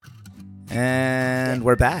And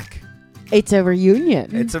we're back. It's a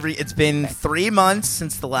reunion. It's been 3 months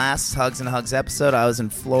since the last Hugs and Hugs episode. I was in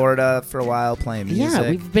Florida for a while playing music. Yeah,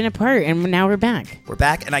 we've been apart, and now we're back. We're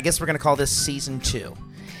back, and I guess we're going to call this Season 2.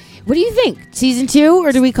 What do you think? Season 2,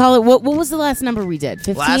 or do we call it? What was the last number we did?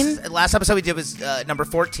 15? Last episode we did was number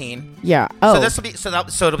 14. Yeah. Oh. So this will be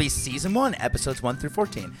so it'll be Season 1, episodes 1 through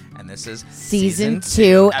 14, and this is Season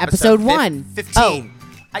 2, episode 1. 15. Oh.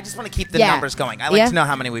 I just want to keep the numbers going. I like to know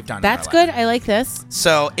how many we've done. That's good. I like this.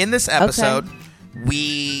 So in this episode,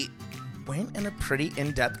 we went in a pretty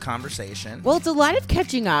in-depth conversation. Well, it's a lot of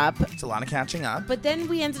catching up. It's a lot of catching up. But then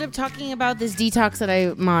we ended up talking about this detox that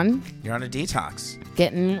I'm on. You're on a detox.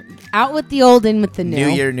 Getting out with the old, in with the new. New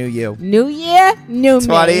year, new you. New year, new me.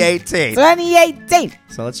 2018. 2018.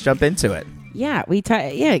 So let's jump into it. Yeah,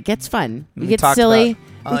 it gets fun. We get silly.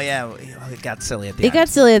 It got silly at the end. It got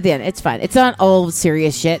silly at the end. It's fun. It's not all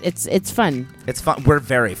serious shit. It's fun. It's fun. We're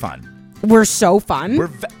very fun. We're so fun.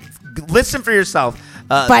 Listen for yourself.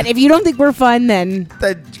 But if you don't think we're fun, then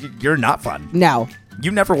you're not fun. No.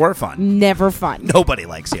 You never were fun. Never fun. Nobody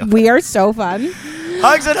likes you. We are so fun.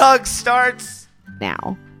 Hugs and Hugs starts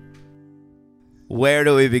now. Where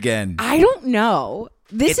do we begin? I don't know.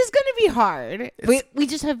 This is going to be hard. We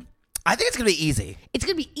just have... I think it's going to be easy. It's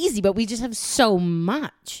going to be easy, but we just have so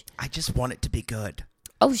much. I just want it to be good.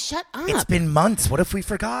 Oh, shut up. It's been months. What if we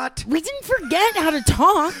forgot? We didn't forget how to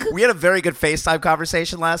talk. We had a very good FaceTime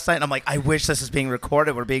conversation last night, and I'm like, I wish this is being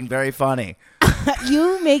recorded. We're being very funny.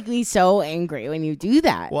 You make me so angry when you do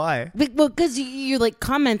that. Why? Well, because you like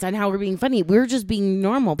comment on how we're being funny. We're just being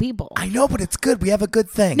normal people. I know, but it's good. We have a good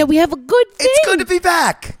thing. No, we have a good thing. It's good to be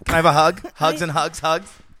back. Can I have a hug? Hugs and Hugs,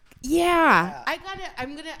 hugs. Yeah.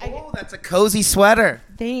 Oh, that's a cozy sweater.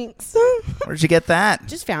 Thanks. Where'd you get that?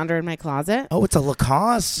 Just found her in my closet. Oh, it's a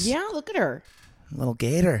Lacoste. Yeah, look at her. Little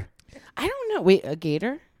gator. I don't know. Wait, a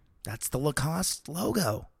gator? That's the Lacoste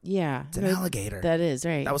logo. Yeah. It's an alligator. That is,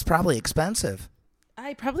 right. That was probably expensive.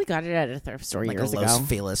 I probably got it at a thrift store years ago. Like a Los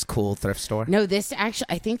Feliz cool thrift store? No,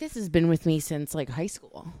 I think this has been with me since like high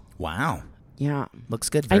school. Wow. Yeah.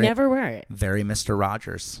 Looks good. I never wear it. Very Mr.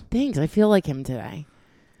 Rogers. Thanks. I feel like him today.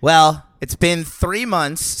 Well, it's been 3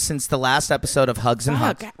 months since the last episode of Hugs and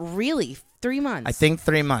Hugs. Really? 3 months? I think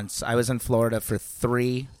 3 months. I was in Florida for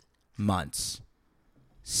 3 months.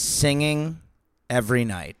 Singing every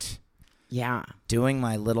night. Yeah. Doing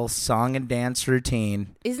my little song and dance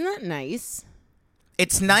routine. Isn't that nice?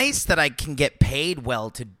 It's nice that I can get paid well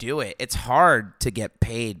to do it. It's hard to get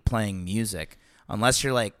paid playing music unless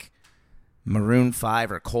you're like Maroon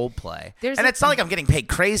 5 or Coldplay. And it's not like I'm getting paid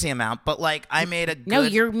crazy amount, but like I made a good... No,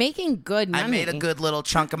 you're making good money. I made a good little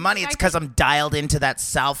chunk of money. It's because I'm dialed into that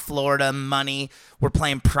South Florida money. We're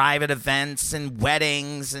playing private events and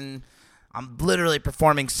weddings, and I'm literally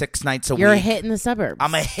performing 6 nights a week. You're a hit in the suburbs.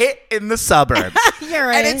 I'm a hit in the suburbs.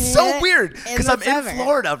 And it's so weird because I'm in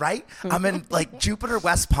Florida, right? I'm in like Jupiter,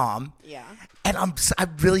 West Palm. Yeah. And I'm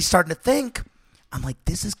really starting to think, I'm like,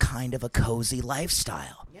 this is kind of a cozy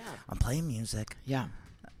lifestyle. I'm playing music. Yeah.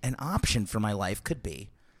 An option for my life could be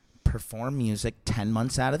perform music 10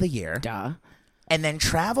 months out of the year. Duh. And then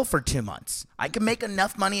travel for 2 months. I could make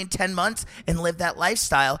enough money in 10 months and live that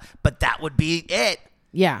lifestyle, but that would be it.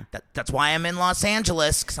 Yeah. That's why I'm in Los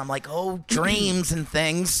Angeles, because I'm like, oh, dreams and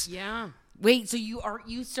things. Yeah. Wait, so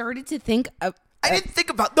you started to think of... I didn't think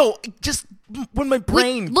about... No, just when my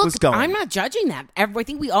brain was going. I'm not judging that. I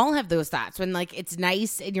think we all have those thoughts when like it's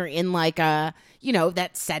nice and you're in like a,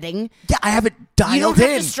 that setting. Yeah, I have it dialed in. You don't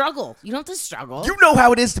have to struggle. You don't have to struggle. You know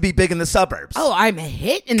how it is to be big in the suburbs. Oh, I'm a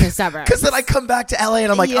hit in the suburbs. Because then I come back to LA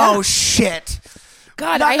and I'm like, oh, shit.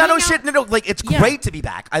 God, like it's great to be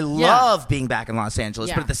back. I love being back in Los Angeles,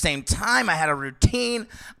 but at the same time, I had a routine.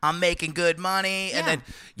 I'm making good money, and then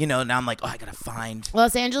now I'm like, oh, I gotta find.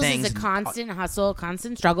 Los Angeles is a constant hustle,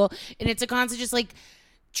 constant struggle, and it's a constant just like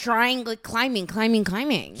trying, like climbing.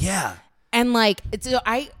 Yeah. And like it's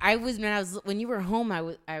when you were home,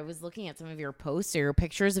 I was looking at some of your posts or your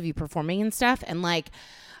pictures of you performing and stuff, and like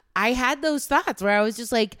I had those thoughts where I was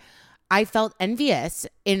just like, I felt envious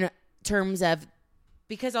in terms of.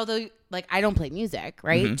 Because although, like, I don't play music,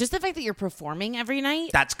 right? Mm-hmm. Just the fact that you're performing every night.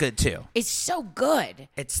 That's good, too. It's so good.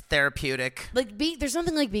 It's therapeutic. Like, there's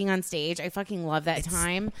something like being on stage. I fucking love that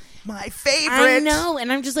time. My favorite. I know.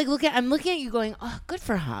 And I'm just like, I'm looking at you going, oh, good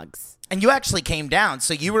for Hugs. And you actually came down.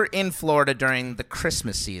 So you were in Florida during the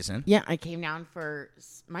Christmas season. Yeah, I came down for...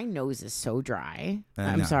 My nose is so dry.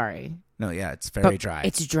 I'm sorry. No, yeah, it's very dry.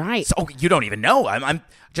 It's dry. So you don't even know. I'm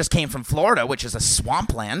just came from Florida, which is a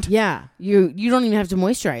swampland. Yeah, you don't even have to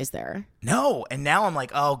moisturize there. No, and now I'm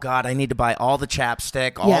like, oh God, I need to buy all the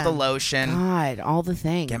chapstick, all the lotion. God, all the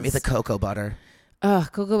things. Get me the cocoa butter.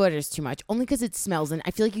 Ugh, cocoa butter is too much. Only because it smells, and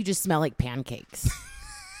I feel like you just smell like pancakes.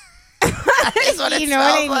 That's what it you know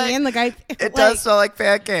what I like. mean? Like It does smell like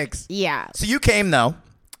pancakes. Yeah. So you came though.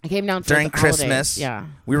 I came down for during the Christmas. holidays. Yeah.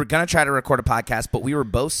 We were gonna try to record a podcast, but we were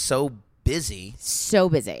both so busy. So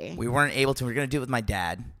busy. We weren't able to. We were gonna do it with my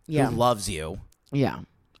dad, Yeah. who loves you. Yeah.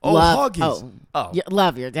 Oh, Huggies. Oh. Yeah,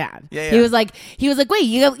 love your dad. Yeah, yeah. He was like, wait,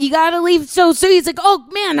 you gotta leave so soon. He's like, oh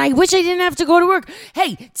man, I wish I didn't have to go to work.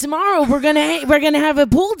 Hey, tomorrow we're gonna have a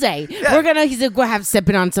pool day. Yeah. He's like, we'll have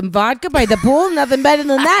sipping on some vodka by the pool. Nothing better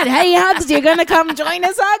than that. Hey, Hugs, you're gonna come join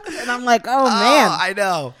us, Hugs? And I'm like, oh man, I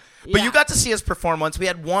know. But Yeah. you got to see us perform once. We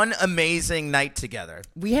had one amazing night together.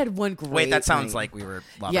 we had one great. Wait, that sounds night. like we were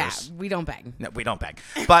lovers. Yeah, we don't bang. No, we don't bang.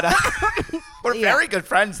 But we're Yeah. very good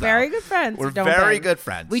friends, though. Very good friends. We're Don't very bang. good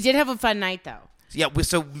friends. We did have a fun night though. Yeah,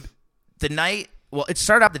 so the night, well, it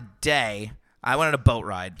started out the day. I went on a boat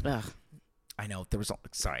ride. Ugh. I know, there was,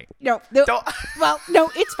 sorry. No. Don't- Well,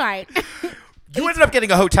 no, it's fine. You ended up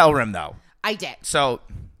getting a hotel room, though. I did. So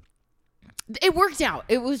It worked out.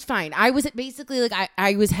 It was fine. I was basically like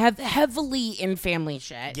I was heavily in family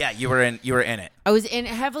shit. yeah, you were in it. I was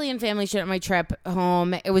heavily in family shit on my trip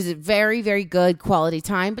home. It was a very, very good quality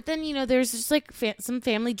time. But then, there's just like some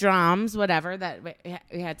family dramas, whatever, that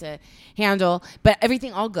we had to handle. But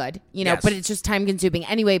everything all good, Yes. but it's just time consuming.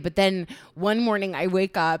 Anyway, but then one morning I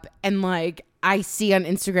wake up and like I see on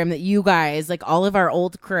Instagram that you guys, like all of our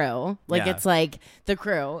old crew, like Yeah. it's like the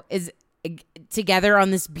crew is together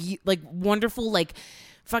on this wonderful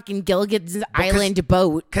fucking Gilligan's Island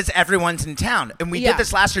boat. Because everyone's in town. And we Yeah. did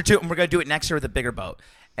this last year, too, and we're going to do it next year with a bigger boat.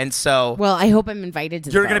 And so Well, I hope I'm invited to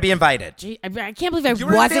the you're going to boat. be invited. Gee, I can't believe I You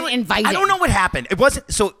were wasn't feeling- invited. I don't know what happened. It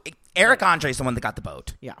wasn't. So Eric Andre's the one that got the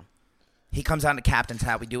boat. Yeah. He comes out in a captain's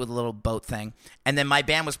hat. We do a little boat thing. And then my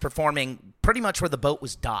band was performing pretty much where the boat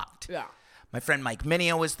was docked. Yeah. My friend Mike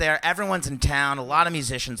Mineo was there. Everyone's in town. A lot of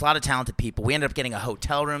musicians, a lot of talented people. We ended up getting a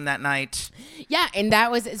hotel room that night. Yeah, and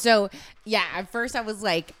that was so. Yeah, at first I was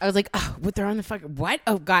like, oh, what? They're on the fucking what?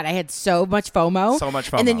 Oh God, I had so much FOMO. So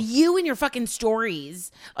much And then FOMO. you and your fucking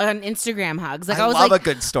stories on Instagram, Hugs. Like I I was love like, a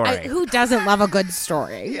good story. who doesn't love a good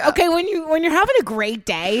story? Yeah. Okay, when you're having a great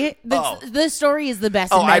day, the story is the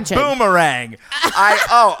best. Oh, I invention. boomerang.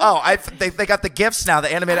 They got the gifts now.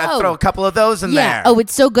 The animated. I Oh. throw a couple of those in Yeah. there. Oh,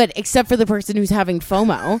 it's so good, except for the person who's having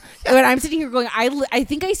FOMO. When I'm sitting here going, I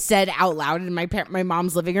think I said out loud in my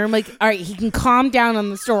mom's living room, like, all right, he can calm down on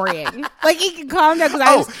the storying. Like he can calm down because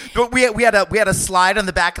I was. But we had a slide on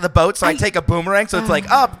the back of the boat, so I take a boomerang, so it's like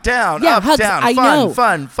up, down, Yeah, up, Hugs, down, I fun,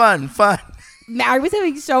 know. fun. I was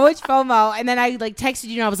having so much FOMO, and then I texted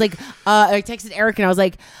you, and I was like, I texted Eric, and I was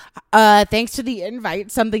like, thanks for the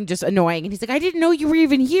invite. Something just annoying, and he's like, I didn't know you were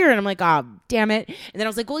even here, and I'm like, oh, damn it. And then I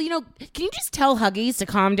was like, well, can you just tell Huggies to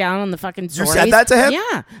calm down on the fucking stories? said that to him?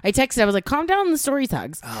 Yeah, I texted. I was like, calm down on the stories,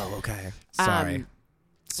 Hugs. Oh, okay. Sorry.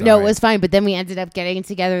 No, it was fine, but then we ended up getting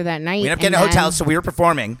together that night. We ended up getting a hotel, so we were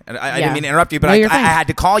performing. And I Yeah. didn't mean to interrupt you, but No, I you're fine. had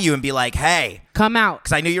to call you and be like, hey, come out.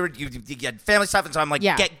 because I knew you had family stuff, and so I'm like,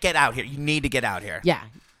 Yeah. get out here. You need to get out here. Yeah.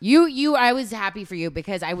 You I was happy for you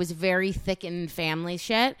because I was very thick in family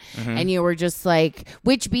shit, Mm-hmm. and you were just like,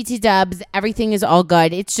 which BT dubs, everything is all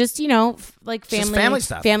good. It's just, like just family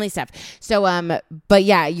family stuff. So but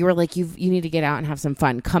yeah, you were like, you need to get out and have some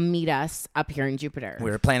fun. Come meet us up here in Jupiter. We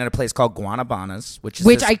were playing at a place called Guanabanas, which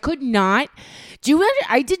I could not do.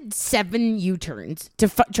 I did 7 U-turns to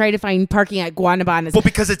try to find parking at Guanabanas. well,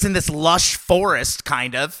 because it's in this lush forest,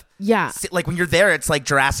 kind of. Yeah. Like when you're there, it's like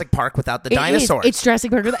Jurassic Park without the It dinosaurs. is. It's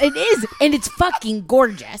Jurassic Park. It is, and it's fucking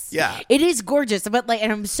gorgeous. Yeah. It is gorgeous. But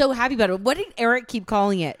and I'm so happy about it. What did Eric keep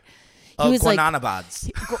calling it? He was like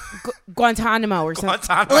Guananabads. Guantanamo or something.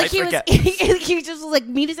 Guantanamo, Like I he forget. he just was like,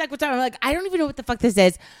 meet us at Guantanamo. I'm like, I don't even know what the fuck this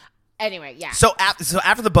is. Anyway, yeah. So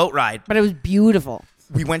after the boat ride, But it was beautiful.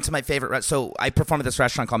 we went to my favorite. So I perform at this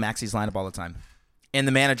restaurant called Maxie's Lineup all the time, and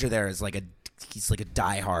the manager there is he's like a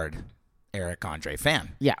diehard Eric Andre fan.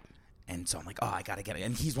 Yeah. And so I'm like, oh, I got to get it.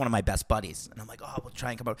 And he's one of my best buddies. And I'm like, oh, we'll try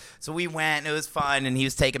and come over. So we went. And it was fun. And he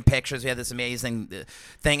was taking pictures. We had this amazing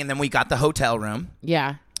thing. And then we got the hotel room.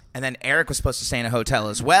 Yeah. And then Eric was supposed to stay in a hotel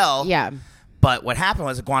as well. Yeah. But what happened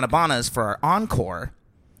was at Guanabanas for our encore,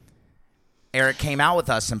 Eric came out with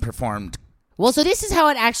us and performed. Well, so this is how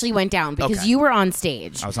it actually went down because Okay. you were on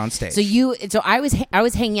stage. I was on stage. So I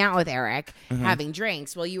was hanging out with Eric, having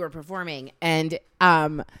drinks while you were performing, and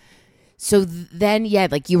so then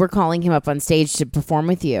like you were calling him up on stage to perform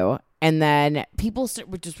with you, and then people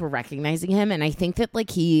were recognizing him, and I think that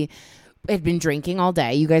like he had been drinking all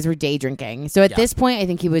day. You guys were day drinking. So at this point, I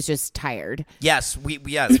think he was just tired. Yes, we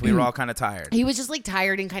were all kind of tired. He was just like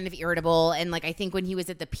tired and kind of irritable. And like I think when he was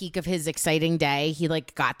at the peak of his exciting day, he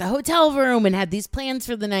like got the hotel room and had these plans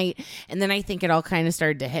for the night. And then I think it all kind of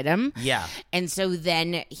started to hit him. Yeah. And so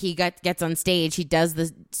then he gets on stage. He does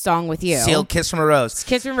the song with you. Sealed Kiss from a Rose.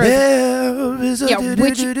 Kiss from a Rose. Yeah,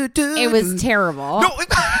 which it was terrible. No,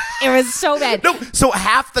 it was so bad. No, so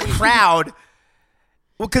half the crowd.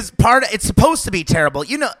 Well, because it's supposed to be terrible.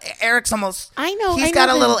 You know, Eric's almost. I know. He's got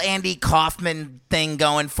a little Andy Kaufman thing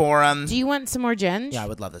going for him. Do you want some more ginge? Yeah, I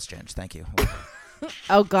would love this ginge. Thank you.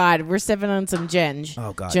 Oh God, we're sipping on some ginge.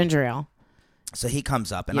 Oh God, ginger ale. So he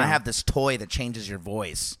comes up, and I have this toy that changes your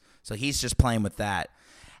voice. So he's just playing with that.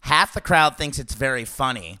 Half the crowd thinks it's very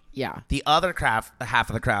funny. Yeah. The other half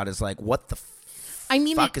of the crowd is like, "What the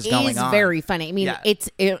fuck is going on?" Very funny. I mean, it's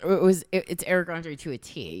Eric Andre to a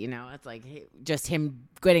T. You know, it's like just him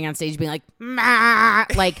getting on stage being like, "Mah,"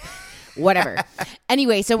 like whatever.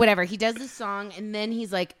 Anyway, so whatever. He does this song, and then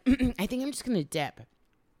he's like, "I think I'm just gonna dip."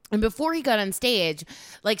 And before he got on stage,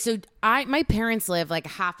 like, so my parents live like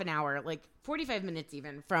half an hour, like 45 minutes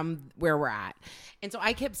even from where we're at. And so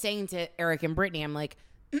I kept saying to Eric and Brittany, I'm like,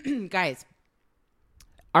 guys,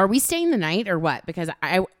 are we staying the night or what? Because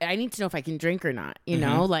I need to know if I can drink or not, you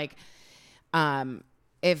know, like,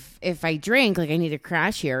 if I drink, like I need to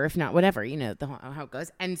crash here. If not, whatever, you know, how it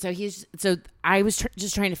goes. And so I was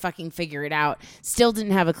just trying to fucking figure it out. Still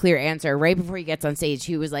didn't have a clear answer. Right before he gets on stage,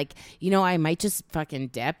 he was like, you know, I might just fucking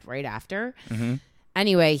dip right after. Mm-hmm.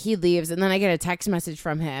 Anyway, he leaves, and then I get a text message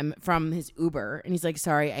from him from his Uber, and he's like,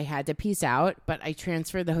 sorry, I had to peace out, but I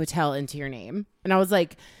transferred the hotel into your name. And I was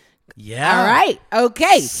like, yeah. All right.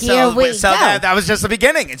 Okay. Here we go. That was just the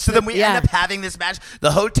beginning. And so then we end up having this match.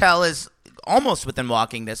 The hotel is almost within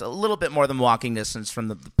walking distance, a little bit more than walking distance from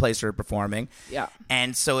the place we're performing. Yeah.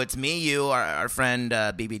 And so it's me, you, our friend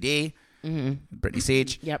BBD, Brittany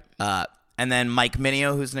Siege. Yep. And then Mike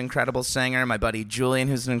Mineo, who's an incredible singer. My buddy Julian,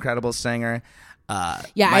 who's an incredible singer.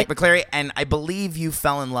 Mike McCleary. And I believe you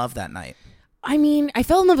fell in love that night. I mean, I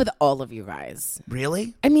fell in love with all of you guys.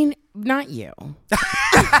 Really? I mean, not you.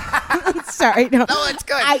 Sorry, no. No, it's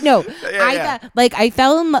good. I know. I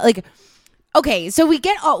fell in love. Like, okay, so we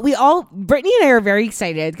all. Brittany and I are very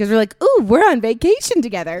excited because we're like, ooh, we're on vacation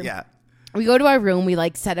together. Yeah. We go to our room. We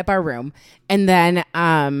like set up our room, and then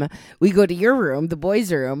we go to your room, the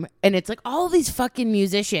boys' room, and it's like all these fucking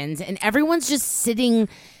musicians, and everyone's just sitting,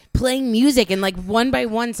 playing music, and like one by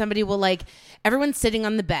one, somebody will like. Everyone's sitting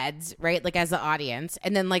on the beds, right? Like as the audience.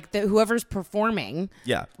 And then like whoever's performing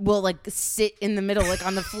will like sit in the middle, like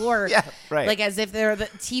on the floor. Yeah, right. Like as if they're the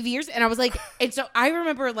TVers. And I was like, and so I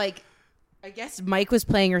remember like, I guess Mike was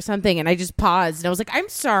playing or something. And I just paused and I was like, I'm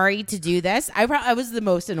sorry to do this. I was the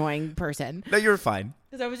most annoying person. No, you were fine.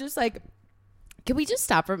 Because I was just like, can we just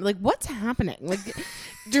stop? Like, what's happening? Like,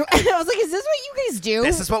 I was like, is this what you guys do?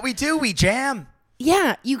 This is what we do. We jam.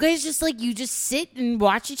 Yeah, you guys just like you just sit and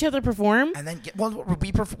watch each other perform, and then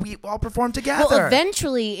we all perform together. Well,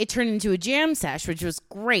 eventually it turned into a jam sesh, which was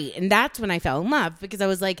great, and that's when I fell in love because I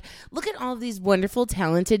was like, look at all these wonderful,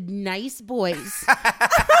 talented, nice boys.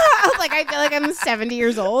 I was like, I feel like I'm 70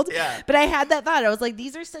 years old. Yeah, but I had that thought. I was like,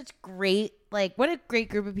 these are such great, like, what a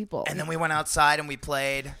great group of people. And then we went outside and we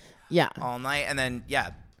played, all night, and then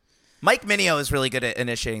Mike Mineo is really good at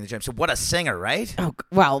initiating the jam. So what a singer, right? Oh,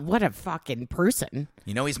 well, what a fucking person.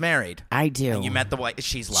 You know he's married. I do. And you met the wife.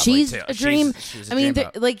 She's lovely, she's too. A dream. She's I mean,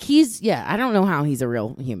 like he's, I don't know how he's a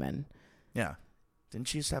real human. Yeah. Didn't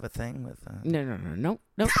she used to have a thing with... No. Nope.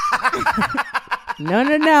 Nope.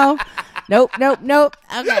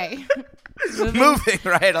 Okay. Moving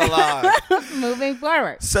right along. Moving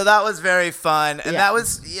forward. So that was very fun. And that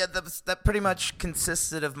was, that pretty much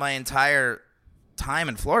consisted of my entire... time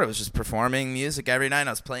in Florida. Was just performing music every night.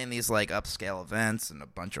 I was playing these like upscale events and a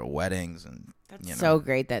bunch of weddings, and that's so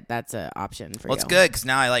great that that's an option for you. Well, it's good because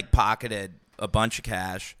now I like pocketed a bunch of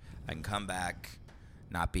cash. I can come back,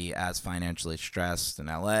 not be as financially stressed in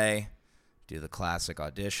LA, do the classic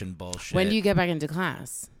audition bullshit. When do you get back into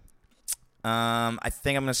class? I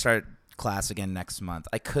think I'm gonna start class again next month.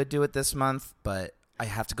 I could do it this month, but I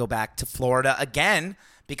have to go back to Florida again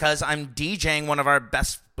because I'm DJing one of our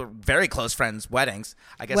very close friends' weddings.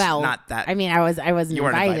 I guess not that. I mean, I wasn't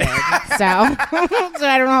invited, so I don't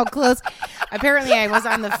know how close. Apparently, I was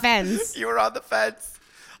on the fence. You were on the fence.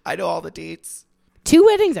 I know all the deets. 2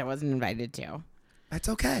 weddings I wasn't invited to. That's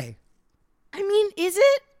okay. I mean, is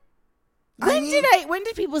it? When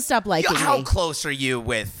did people stop liking me? How close are you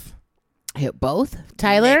with? Both?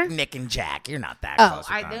 Tyler? Nick and Jack. You're not that close.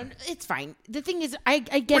 It's fine. The thing is, I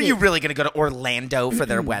get it. Were you really going to go to Orlando for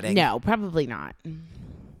their wedding? No, probably not.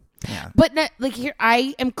 Yeah. But like here,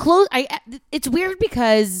 I am close. It's weird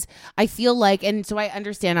because I feel like, and so I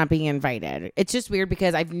understand not being invited. It's just weird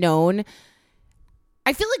because I feel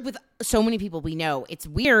like with so many people we know, it's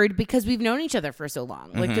weird because we've known each other for so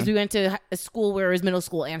long. Like, because we went to a school where it was middle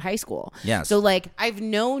school and high school. Yes. So like, I've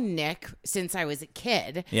known Nick since I was a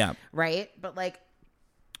kid. Yeah. Right. But like,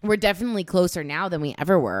 we're definitely closer now than we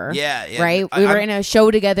ever were. Yeah. Right. We were in a show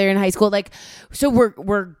together in high school. Like, so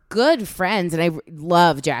we're good friends, and I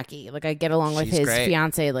love Jackie. Like, I get along with his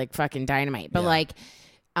fiance like fucking dynamite. But like,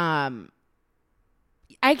 I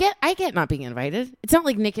get not being invited. It's not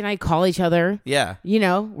like Nick and I call each other. Yeah. You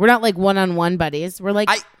know, we're not like one-on-one buddies. We're like,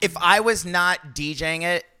 if I was not DJing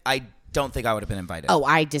it, I don't think I would have been invited. Oh,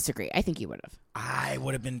 I disagree. I think you would have. I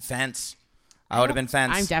would have been fence. I would have been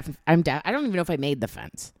fence. I'm deaf. I don't even know if I made the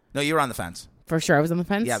fence. No, you were on the fence. For sure, I was on the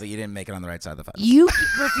fence. Yeah, but you didn't make it on the right side of the fence. You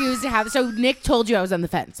refused to have. So Nick told you I was on the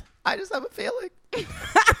fence. I just have a feeling.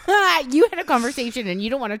 You had a conversation and you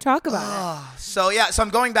don't want to talk about it. So I'm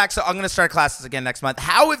going back. So I'm going to start classes again next month.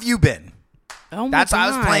 How have you been? Oh my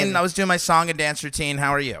God. I was doing my song and dance routine.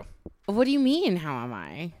 How are you? What do you mean? How am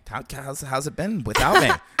I? How's it been without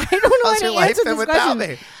me? I don't know how's how your to life answer been this without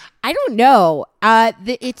question. me? I don't know.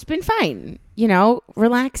 It's been fine. You know,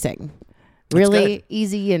 relaxing. Really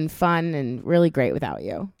easy and fun and really great without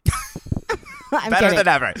you. Better than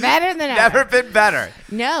ever. Better than ever. Never been better.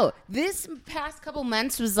 No, this past couple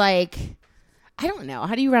months was like, I don't know.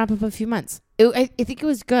 How do you wrap up a few months? I think it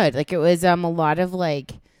was good. Like, it was a lot of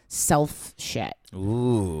like self shit.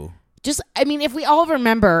 Ooh. Just, I mean, if we all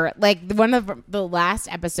remember, like one of the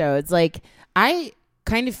last episodes, like I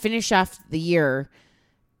kind of finished off the year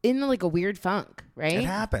in like a weird funk, right? It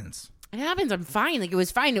happens. It happens. I'm fine. Like, it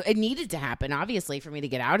was fine. It needed to happen, obviously, for me to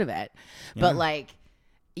get out of it. Yeah. But like,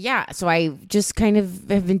 yeah. So I just kind of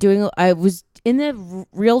have been doing. I was in a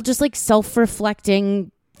real, just like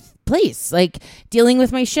self-reflecting place, like dealing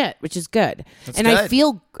with my shit, which is good. That's and good.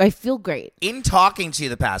 I feel great. In talking to you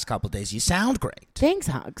the past couple of days, you sound great. Thanks,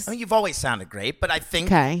 Hugs. I mean, you've always sounded great, but I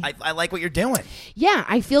think I like what you're doing. Yeah,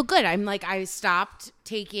 I feel good. I'm like, I stopped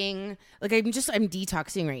taking, like, I'm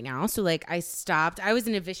detoxing right now. So like, I was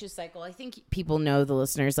in a vicious cycle. I think people know, the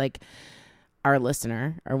listeners, like our one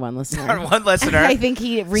listener. I think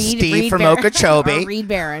Steve from Okeechobee. Reed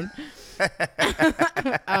Barron.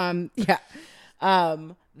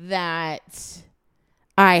 That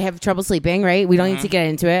I have trouble sleeping, right? We don't need to get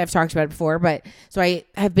into it. I've talked about it before, but so I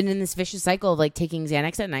have been in this vicious cycle of like taking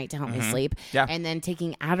Xanax at night to help me sleep, and then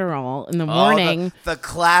taking Adderall in the morning. The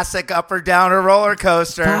classic up or down or roller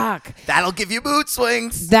coaster. Fuck. That'll give you mood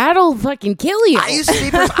swings. That'll fucking kill you.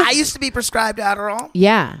 I used to be prescribed Adderall.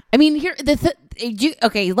 Yeah, I mean, here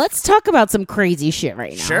okay, let's talk about some crazy shit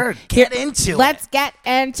right now. Sure, get into it. Let's get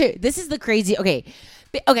into this. Is the crazy.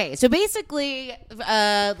 Okay, so basically,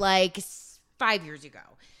 like 5 years ago,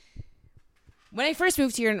 when I first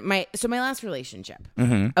moved here, my last relationship,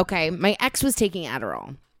 okay, my ex was taking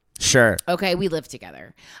Adderall. Sure. Okay, we lived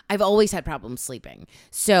together. I've always had problems sleeping.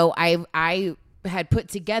 So I had put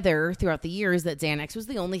together throughout the years that Xanax was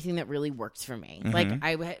the only thing that really worked for me. Like,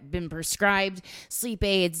 I had been prescribed sleep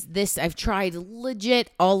aids. I've tried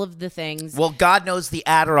legit all of the things. Well, God knows the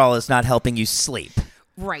Adderall is not helping you sleep.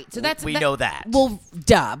 Right. So we know that. Well,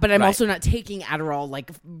 duh. But I'm also not taking Adderall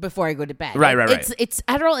like before I go to bed. Right. It's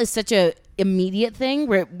Adderall is such a immediate thing,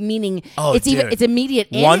 meaning it's immediate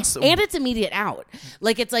and it's immediate out.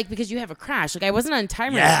 Like, it's like because you have a crash. Like, I wasn't on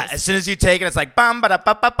timer. Yeah. As soon as you take it, it's like bum ba da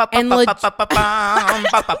ba ba ba ba ba ba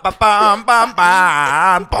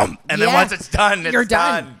ba bum, and then once it's done, you're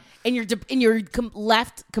done. And you're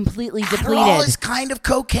left completely depleted. Adderall is kind of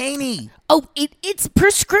cocaine-y. Oh, it's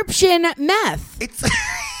prescription meth.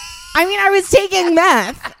 I mean, I was taking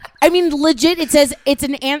meth. I mean, legit. It says it's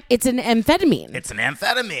an amphetamine. It's an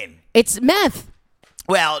amphetamine. It's meth.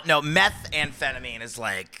 Well, no, methamphetamine is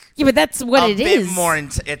like but that's what it is. A bit more.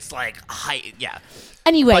 It's like high. Yeah.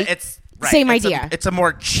 Anyway, but it's same idea. It's a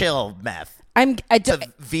more chill meth. It's a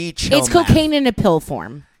V-chill. It's cocaine in a pill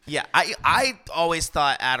form. Yeah, I always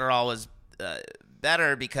thought Adderall was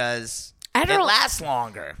better because it lasts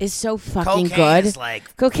longer. It's so fucking Cocaine good. Is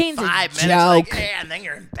like Cocaine's 5 a minutes, joke. and then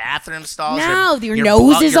you're in bathroom stalls. No, your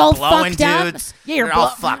nose is all fucked up. Yeah, you're all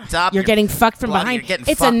fucked up. You're getting fucked from behind.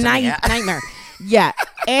 It's a nightmare. Yeah,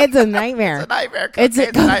 it's a nightmare. It's a nightmare. It's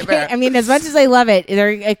a nightmare. I mean, as much as I love it,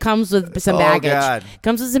 it comes with some baggage. God.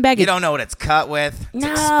 Comes with some baggage. You don't know what it's cut with. It's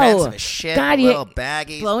no. expensive as shit. God, little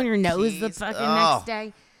baggies. Blowing your nose the fucking next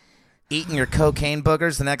day. Eating your cocaine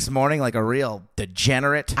boogers the next morning like a real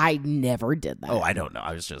degenerate. I never did that. Oh, I don't know.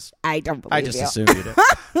 I don't believe I just assumed you did.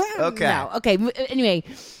 Okay. No. Okay. Anyway.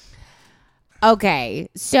 Okay.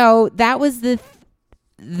 So that was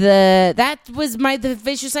that was the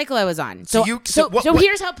vicious cycle I was on. So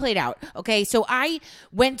here's how it played out. Okay, so I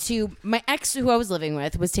went to my ex who I was living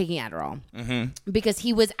with was taking Adderall because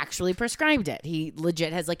he was actually prescribed it. He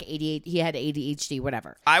legit has like ADHD. He had ADHD,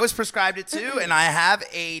 whatever. I was prescribed it too, and I have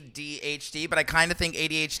ADHD, but I kind of think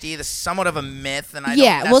ADHD is somewhat of a myth, and I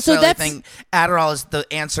don't necessarily think Adderall is the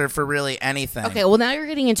answer for really anything. Okay, well now you're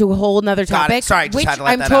getting into a whole nother topic, Sorry, just which had to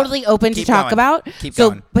let I'm that totally out. open Keep to talk going. about. Keep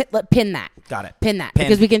so going. pin that. Got it. Pin that Pin.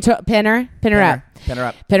 because we can pin her up. Pin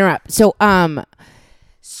her up. So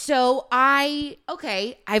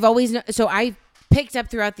I've always I picked up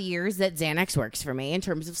throughout the years that Xanax works for me in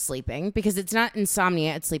terms of sleeping because it's not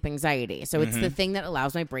insomnia, it's sleep anxiety. So it's the thing that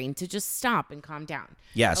allows my brain to just stop and calm down.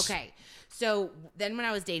 Yes. Okay. So then when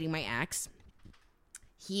I was dating my ex,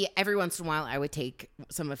 every once in a while I would take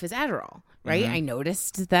some of his Adderall. Right, I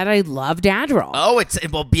noticed that I loved Adderall. Oh, it's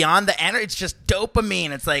beyond the energy. It's just dopamine.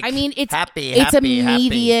 It's like it's happy. It's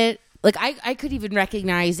immediate. Like I could even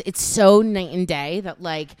recognize it's so night and day that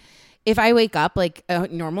like if I wake up like a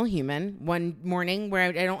normal human one morning where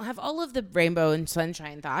I don't have all of the rainbow and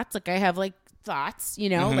sunshine thoughts, like I have like thoughts,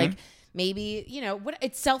 like maybe what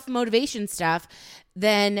it's self-motivation stuff,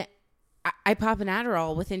 then I pop an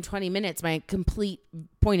Adderall within 20 minutes. My complete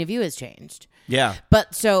point of view has changed. Yeah,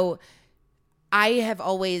 but so. I have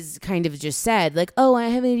always kind of just said like, oh, I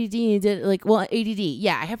have ADD. ADD.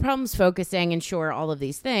 Yeah, I have problems focusing and sure, all of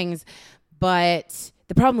these things. But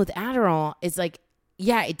the problem with Adderall is like,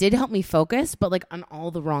 yeah, it did help me focus, but like on all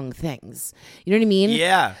the wrong things. You know what I mean?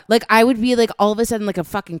 Yeah. Like I would be like all of a sudden like a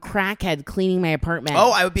fucking crackhead cleaning my apartment. Oh,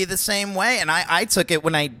 I would be the same way. And I took it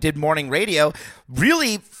when I did morning radio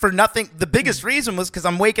really for nothing. The biggest reason was because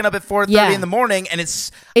I'm waking up at 4:30 in the morning and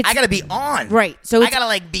I got to be on. Right. So I got to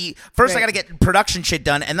like be, first I got to get production shit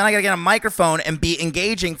done and then I got to get a microphone and be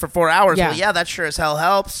engaging for 4 hours. Yeah. Well, yeah, that sure as hell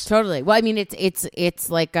helps. Totally. Well, I mean, it's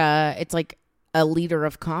like a liter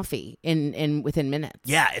of coffee in within minutes.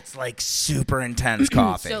 Yeah, it's like super intense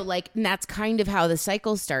coffee. So like, and that's kind of how the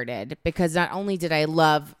cycle started because not only did I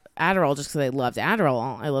love Adderall just because I loved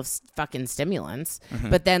Adderall, I love fucking stimulants,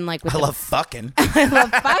 but then like I love fucking. I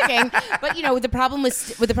love fucking, but the problem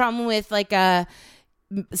with like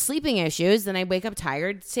sleeping issues, then I wake up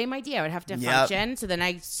tired. Same idea. I would have to function. So then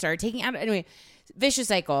I started taking Adderall. Anyway, vicious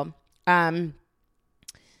cycle.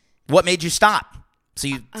 What made you stop? So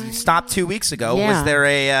you stopped 2 weeks ago. Yeah. Was there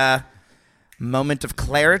a moment of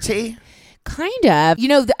clarity? Kind of.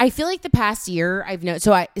 I feel like the past year I've known.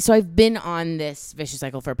 So I've been on this vicious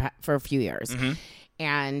cycle for a few years,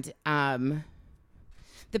 and the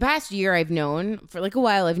past year I've known for like a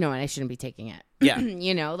while. I've known I shouldn't be taking it.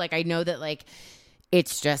 Yeah. Like I know that like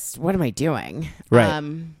it's just what am I doing? Right.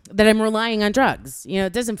 That I'm relying on drugs.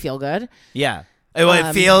 It doesn't feel good. Yeah. Well,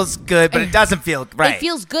 it feels good, but it doesn't feel right. It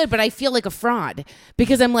feels good, but I feel like a fraud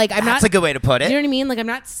because I'm like, That's a good way to put it. You know what I mean? Like, I'm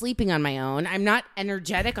not sleeping on my own. I'm not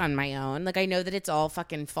energetic on my own. Like, I know that it's all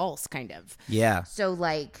fucking false, kind of. Yeah. So,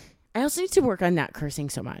 like, I also need to work on not cursing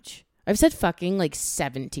so much. I've said fucking like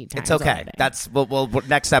 17 times. It's okay. Already. That's we'll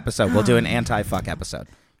next episode. We'll do an anti-fuck episode.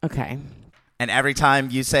 Okay. And every time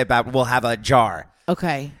you say bad, we'll have a jar.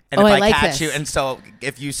 Okay. And if I I like catch this. you, and so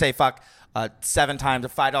if you say fuck 7 times or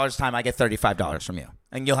 $5 a time, I get $35 from you,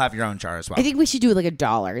 and you'll have your own jar as well. I think we should do like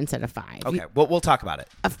 $1 instead of $5. Okay, we'll talk about it.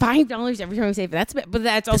 $5 every time we say that's but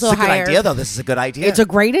that's This also is a higher. good idea, though. This is a good idea. It's a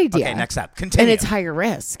great idea. Okay, next up, continue. And it's higher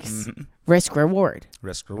risks. Risk reward.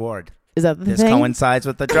 Risk reward. Is that the this thing? coincides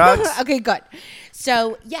with the drugs? Okay, good.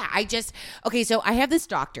 So, yeah, so I have this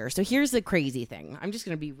doctor. So here's the crazy thing. I'm just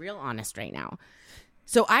going to be real honest right now.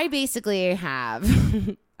 So I basically have,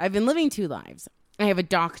 I've been living 2 lives. I have a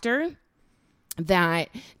doctor that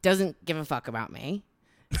doesn't give a fuck about me.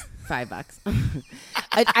 $5.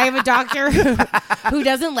 I have a doctor who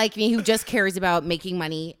doesn't like me, who just cares about making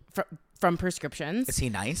money from prescriptions. Is he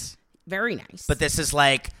nice? Very nice. But this is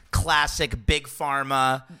like classic big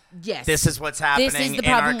pharma. Yes. This is what's happening in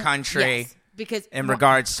our country. Yes, because in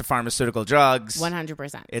regards to pharmaceutical drugs.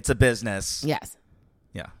 100%. It's a business. Yes.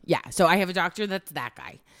 Yeah. Yeah. So I have a doctor that's that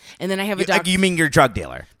guy. And then I have a doctor. You mean your drug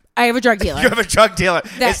dealer? I have a drug dealer. You have a drug dealer.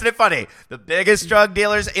 Isn't it funny? The biggest drug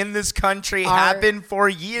dealers in this country have been for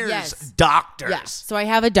years. Yes. Doctors. Yes. So I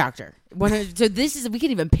have a doctor. So this is, we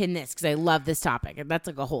can even pin this because I love this topic. That's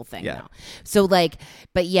like a whole thing now. So like,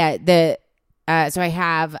 but yeah, so I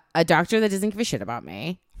have a doctor that doesn't give a shit about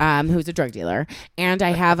me, who's a drug dealer, and I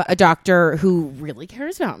have a doctor who really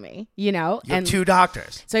cares about me, You have 2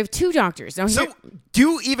 doctors. So I have 2 doctors. Now, so do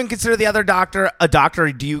you even consider the other doctor a doctor,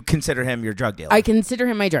 or do you consider him your drug dealer? I consider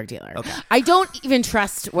him my drug dealer. Okay. I don't even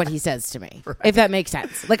trust what he says to me, if that makes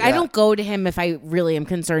sense. Like, I don't go to him if I really am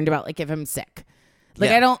concerned about, like, if I'm sick.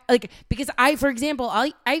 Like I don't like, because for example,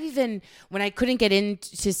 I've even, when I couldn't get in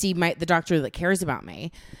to see the doctor that cares about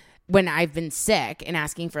me, when I've been sick and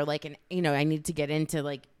asking for like I need to get into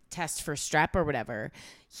like test for strep or whatever,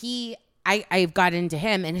 I've got into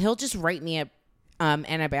him and he'll just write me a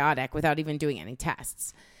antibiotic without even doing any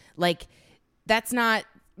tests. Like that's not.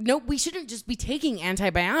 No, we shouldn't just be taking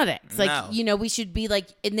antibiotics. Like, no. We should be like,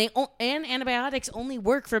 and antibiotics only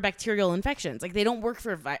work for bacterial infections. Like they don't work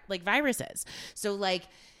for viruses. So like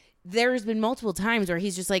there's been multiple times where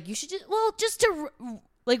he's just like, you should just to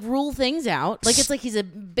like rule things out. Like it's like he's a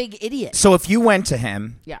big idiot. So if you went to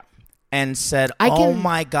him. Yeah. And said, oh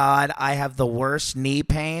my God, I have the worst knee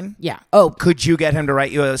pain. Yeah. Oh. Could you get him to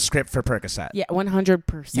write you a script for Percocet? Yeah,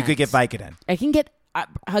 100%. You could get Vicodin. I can get,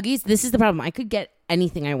 Huggies, this is the problem. I could get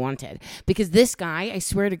anything I wanted. Because this guy, I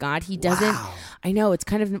swear to God, he doesn't. Wow. I know, it's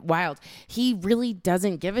kind of wild. He really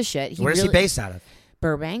doesn't give a shit. Where's he based out of?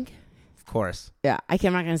 Burbank. Of course. Yeah, I'm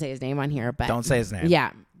not going to say his name on here, but. Don't say his name.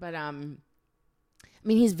 Yeah, but I mean,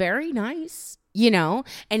 he's very nice. And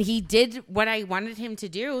he did what I wanted him to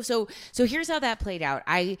do. So here's how that played out.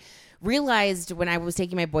 I realized when I was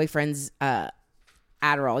taking my boyfriend's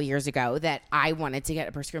Adderall years ago that I wanted to get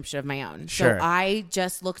a prescription of my own. Sure. So I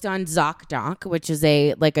just looked on ZocDoc, which is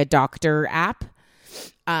a doctor app,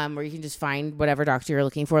 where you can just find whatever doctor you're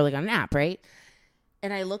looking for, like on an app, right?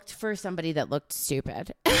 And I looked for somebody that looked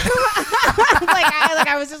stupid.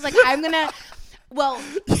 I was just like, I'm gonna. Well.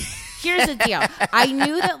 Here's the deal. I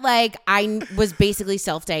knew that I was basically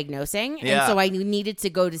self-diagnosing. And so I needed to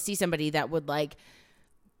go to see somebody that would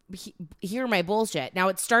hear my bullshit. Now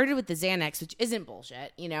it started with the Xanax, which isn't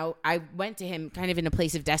bullshit. I went to him kind of in a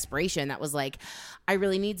place of desperation that was like, I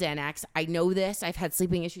really need Xanax. I know this. I've had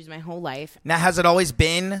sleeping issues my whole life. Now, has it always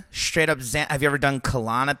been straight up Xanax? Have you ever done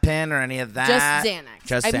Klonopin or any of that? Just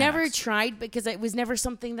Xanax. I've never tried because it was never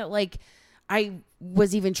something that I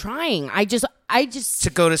was even trying. I just to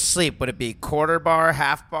go to sleep. Would it be quarter bar,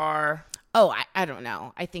 half bar? Oh, I don't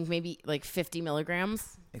know. I think maybe 50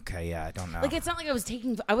 milligrams. Okay, yeah, I don't know. It's not like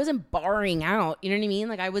I wasn't barring out. You know what I mean?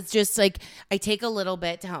 I was just I take a little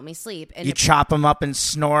bit to help me sleep. And you chop them up and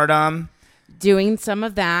snort them? Doing some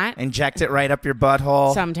of that. Inject it right up your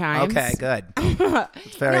butthole? Sometimes. Okay, good.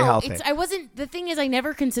 It's very healthy. The thing is, I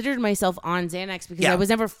never considered myself on Xanax because I was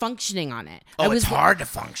never functioning on it. It's hard to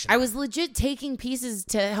function. I was legit taking pieces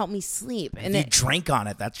to help me sleep. And if you drink on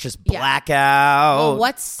it, that's just blackout. Well,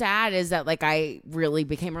 what's sad is that I really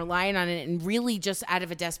became reliant on it and really just out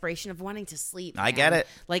of a desperation of wanting to sleep. I get it.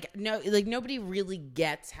 Nobody really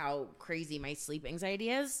gets how crazy my sleep anxiety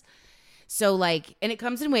is. So and it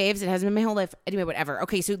comes in waves. It has been my whole life. Anyway, whatever.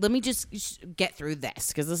 Okay, so let me just get through this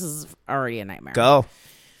because this is already a nightmare. Go.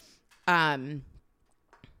 I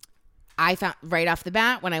found right off the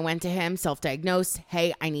bat when I went to him, self-diagnosed,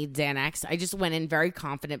 hey, I need Xanax. I just went in very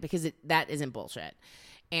confident because that isn't bullshit.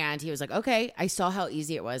 And he was like, okay. I saw how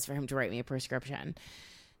easy it was for him to write me a prescription.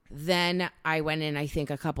 Then I went in, I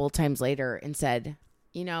think a couple of times later and said,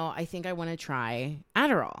 I think I want to try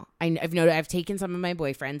Adderall. I've taken some of my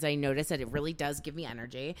boyfriends. I noticed that it really does give me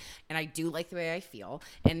energy, and I do like the way I feel.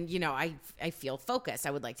 And I feel focused.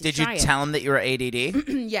 I would like to. Did try you tell him that you were ADD?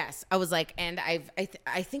 Yes, I was like, and I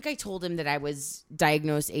think I told him that I was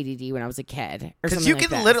diagnosed ADD when I was a kid, because you can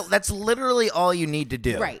that's literally all you need to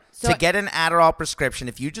do, right? To get an Adderall prescription,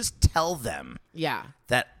 if you just tell them,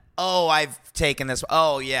 that I've taken this.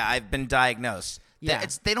 Oh yeah, I've been diagnosed. Yeah.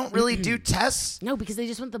 They don't really do tests. No, because they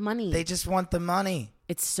just want the money. They just want the money.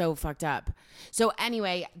 It's so fucked up. So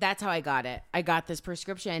anyway, that's how I got it. I got this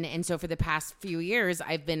prescription. And so for the past few years,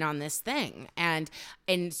 I've been on this thing. And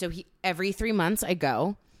so every 3 months I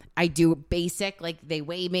go. I do basic, they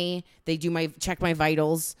weigh me. They check my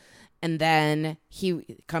vitals. And then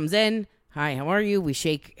he comes in. Hi, how are you? We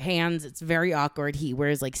shake hands. It's very awkward. He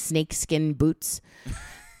wears snakeskin boots.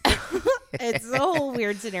 It's a whole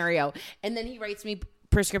weird scenario. And then he writes me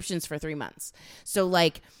prescriptions for 3 months. So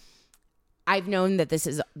I've known that this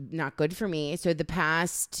is not good for me. So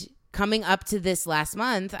coming up to this last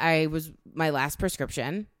month, I was my last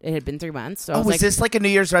prescription. It had been 3 months. So was this a New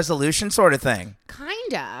Year's resolution sort of thing?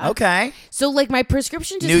 Kinda. Okay. So my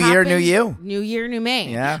prescription just New year, new you. New year, new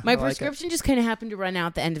me. Yeah. My prescription just kind of happened to run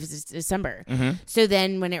out the end of December. Mm-hmm. So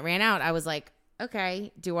then when it ran out, I was like,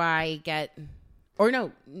 okay, do I get... Or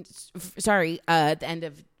no, sorry, at the end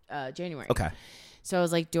of January. Okay. So I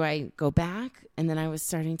was like, do I go back? And then I was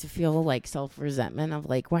starting to feel self-resentment of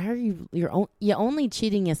why are you're only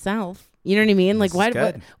cheating yourself? You know what I mean?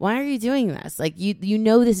 Why are you doing this? You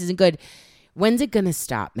know this isn't good. When's it going to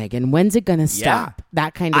stop, Megan? When's it going to stop? Yeah.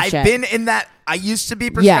 That kind of shit. I've been in that. I used to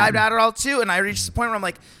be prescribed Adderall too. And I reached the point where I'm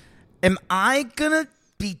like, am I going to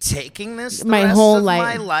be taking this the my rest whole of life.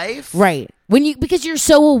 my life. Right. Because you're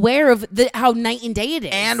so aware of how night and day it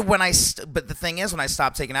is. And when but the thing is, when I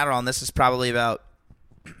stopped taking Adderall, and this is probably about,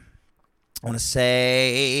 I want to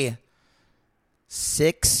say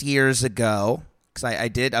 6 years ago, because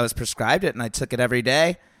I was prescribed it and I took it every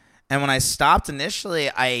day. And when I stopped initially,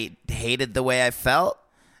 I hated the way I felt,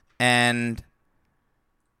 and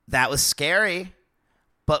that was scary.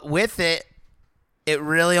 But with it, it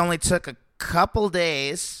really only took a couple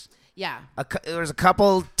days. Yeah. There was a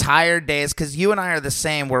couple tired days, because you and I are the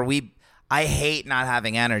same, where I hate not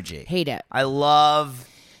having energy. Hate it. I love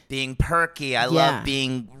being perky. I love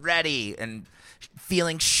being ready and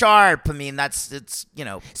feeling sharp. I mean, it's.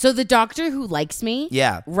 So the doctor who likes me,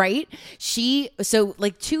 right? So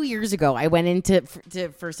like 2 years ago, I went into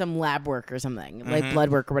for some lab work or something, like blood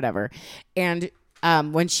work or whatever, and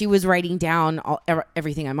when she was writing down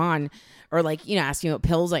everything I'm on, or like asking what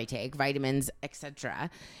pills I take, vitamins, etc.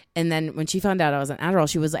 And then when she found out I was on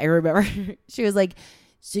Adderall, I remember she was like,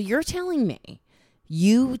 "So you're telling me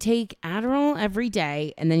you take Adderall every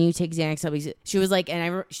day and then you take Xanax?" She was like,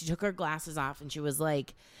 she took her glasses off and she was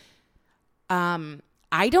like,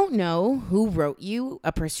 I don't know who wrote you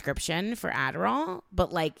a prescription for Adderall,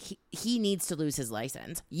 but like he needs to lose his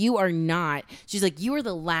license. You are not. She's like, you are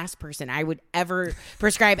the last person I would ever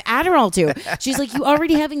prescribe Adderall to. She's like, you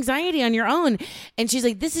already have anxiety on your own. And she's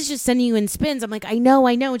like, this is just sending you in spins. I'm like, I know.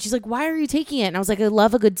 And she's like, why are you taking it? And I was like, I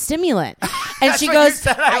love a good stimulant. And she goes,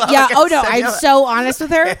 yeah, oh no, I'm so honest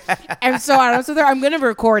with her. I'm going to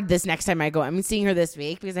record this next time I go. I'm seeing her this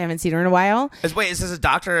week because I haven't seen her in a while. Is this a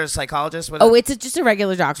doctor or a psychologist? It's just a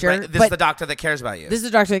regular doctor. Right. This is the doctor that cares about you. This is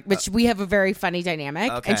the doctor, but we have a very funny dynamic.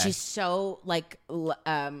 Okay. And she's so like,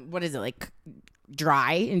 what is it, like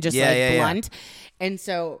dry and just blunt.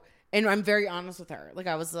 Yeah. And I'm very honest with her. Like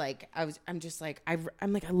I'm just like, I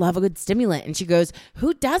love a good stimulant. And she goes,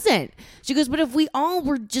 who doesn't? She goes, but if we all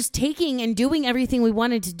were just taking and doing everything we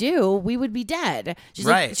wanted to do, we would be dead.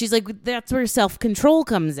 She's like, that's where self-control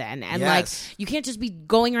comes in. And like, you can't just be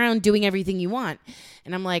going around doing everything you want.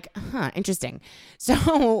 And I'm like, interesting.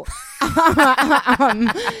 So,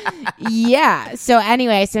 yeah. So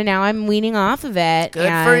anyway, so now I'm weaning off of it.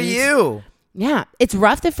 Good for you. Yeah, it's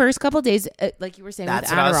rough the first couple of days, like you were saying. That's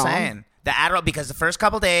with what Adderall. I was saying. The Adderall, because the first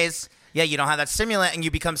couple of days, you don't have that stimulant, and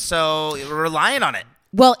you become so reliant on it.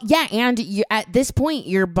 Well, yeah, and at this point,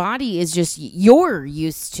 your body is just you're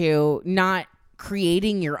used to not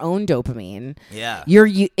creating your own dopamine. Yeah,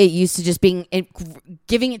 it used to just being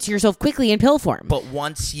giving it to yourself quickly in pill form. But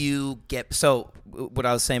once you get what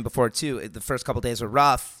I was saying before too, the first couple of days were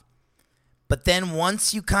rough. But then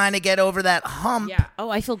once you kind of get over that hump,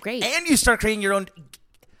 I feel great. And you start creating your own.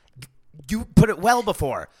 You put it well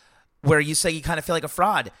before, where you say you kind of feel like a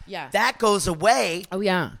fraud. Yeah, that goes away. Oh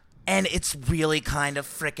yeah, and it's really kind of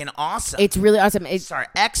freaking awesome. It's really awesome. Start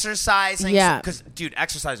exercising. Yeah, because dude,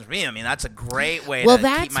 exercising for me, I mean, that's a great way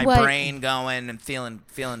to keep my brain going and feeling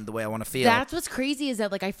the way I want to feel. That's what's crazy is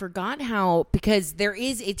that like I forgot how, because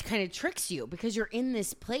it kind of tricks you because you're in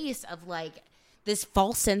this place of like this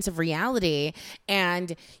false sense of reality.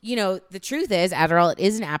 And, the truth is Adderall, it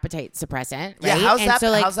is an appetite suppressant, right? Yeah,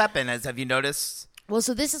 how's that been? Have you noticed? Well,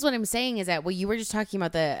 so this is what I'm saying is that, you were just talking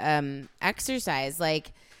about the exercise.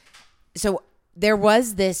 Like, so there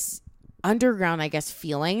was this underground, I guess,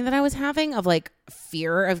 feeling that I was having of like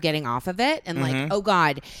fear of getting off of it. And like, oh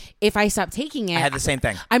God, if I stop taking it, I had the same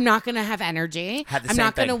thing. I'm not going to have energy. I'm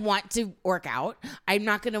not going to want to work out. I'm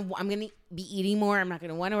going to be eating more. I'm not going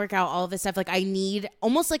to want to work out, all this stuff. Like I need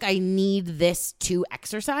this to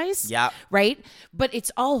exercise. Yeah. Right. But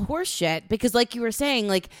it's all horseshit because like you were saying,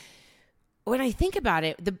 like when I think about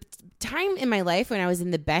it, the time in my life when I was in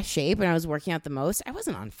the best shape, when I was working out the most, I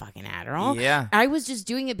wasn't on fucking Adderall. Yeah. I was just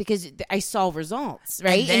doing it because I saw results,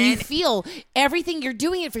 right? And you feel everything, you're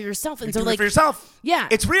doing it for yourself. And so like for yourself. Yeah.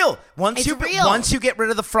 It's real. Once you get rid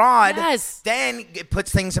of the fraud, then it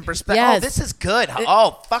puts things in perspective. Yes. Oh, this is good.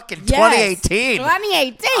 Fucking 2018.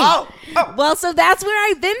 2018. Oh. Well, so that's where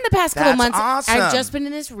I've been the past couple months. Awesome. I've just been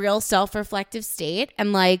in this real self-reflective state,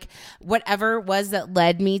 and like whatever it was that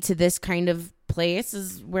led me to this kind of place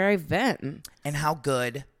is where I've been. And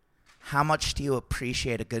how much do you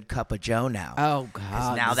appreciate a good cup of Joe now? Oh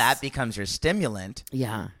God. Now that becomes your stimulant.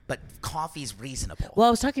 Yeah. But coffee's reasonable. Well, I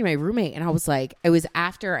was talking to my roommate and I was like, it was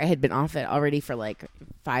after I had been off it already for like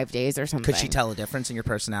 5 days or something. Could she tell a difference in your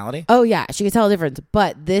personality? Oh yeah, she could tell a difference.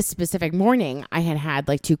 But this specific morning I had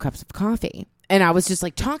like 2 cups of coffee. And I was just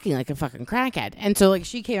like talking like a fucking crackhead. And so like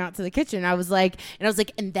she came out to the kitchen and I was like,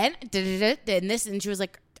 and then and this, and she was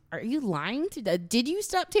like, are you lying? Did you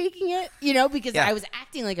stop taking it? Because I was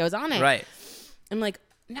acting like I was on it. Right. I'm like,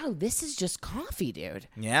 no, this is just coffee, dude.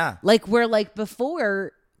 Yeah. Like where like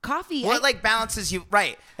before coffee. Well, it like balances you.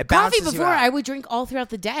 Right. It coffee balances before you out. I would drink all throughout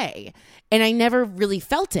the day. And I never really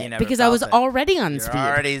felt it never because I felt was it. already on You're speed.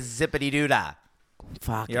 already zippity-doo-dah.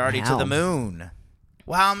 Fucking You're already hell. to the moon.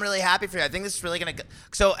 Wow, I'm really happy for you. I think this is really going to go.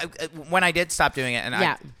 So when I did stop doing it, and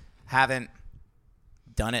I haven't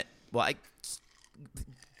done it, well,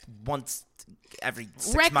 once every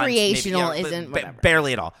 6 months. Recreational maybe, isn't whatever.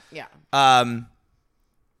 Barely at all. Yeah.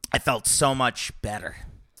 I felt so much better.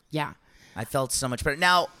 Yeah. I felt so much better.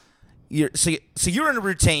 Now, you're in a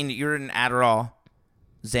routine. You're in an Adderall,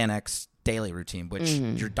 Xanax daily routine, which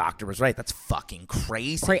your doctor was right. That's fucking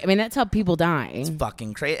crazy. I mean, that's how people die. It's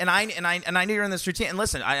fucking crazy. And I knew you're in this routine. And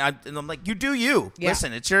listen, I'm like, you do you. Yeah.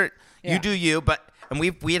 Listen, it's you do you. But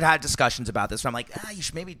we had discussions about this. Where I'm like, you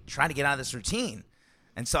should maybe try to get out of this routine.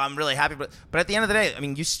 And so I'm really happy. But at the end of the day, I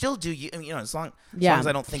mean, you still do you. I mean, as long as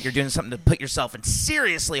I don't think you're doing something to put yourself in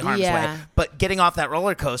seriously harm's way. But getting off that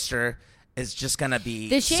roller coaster is just gonna be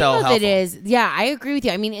the shame so of helpful. it is, I agree with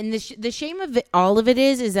you. I mean, and the shame of it, all of it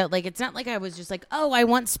is that like it's not like I was just like, oh, I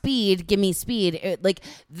want speed, give me speed. Like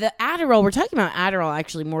the Adderall, we're talking about Adderall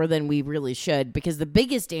actually more than we really should because the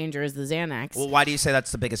biggest danger is the Xanax. Well, why do you say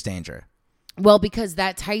that's the biggest danger? Well, because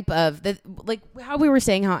that type of like how we were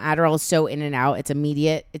saying how Adderall is so in and out. It's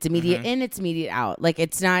immediate in, it's immediate out. Like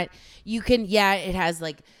it's not. You can it has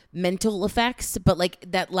like mental effects, but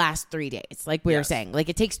like that lasts 3 days. Like we were saying, like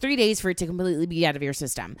it takes 3 days for it to completely be out of your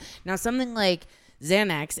system. Now something like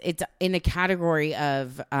Xanax, it's in a category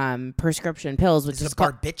of prescription pills, which is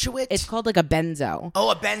barbiturate. It's called like a benzo. Oh,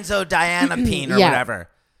 a benzodiazepine or whatever.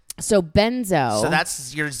 So benzo. So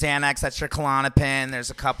that's your Xanax. That's your Klonopin.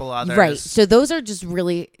 There's a couple others. Right. So those are just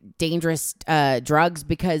really dangerous drugs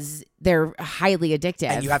because they're highly addictive.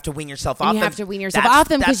 And you have to wean yourself off them. You have to wean yourself off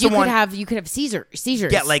them because you could have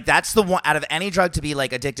seizures. Yeah, like that's the one out of any drug to be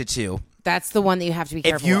like addicted to. That's the one that you have to be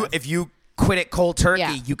careful of. If you quit it cold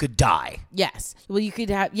turkey, you could die. Yes. Well, you could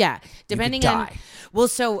have, depending on. Well,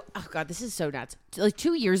 so, oh God, this is so nuts. Like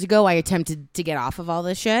 2 years ago, I attempted to get off of all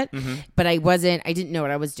this shit, but I didn't know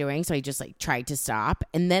what I was doing. So I just like tried to stop.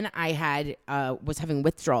 And then I was having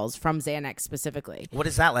withdrawals from Xanax specifically. What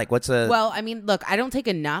is that like? Well, I mean, look, I don't take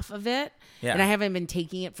enough of it and I haven't been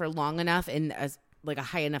taking it for long enough in like a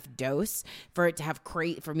high enough dose for it to have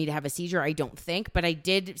for me to have a seizure. I don't think, but I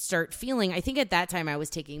did start feeling, I think at that time I was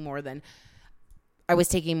taking more than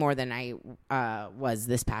I was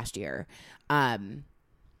this past year.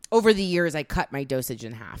 Over the years, I cut my dosage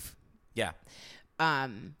in half. Yeah.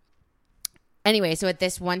 Anyway, so at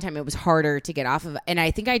this one time, it was harder to get off of, and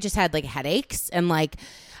I think I just had like headaches and like,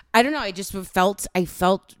 I don't know. I just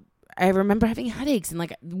I remember having headaches and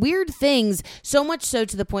like weird things, so much so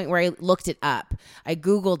to the point where I looked it up. I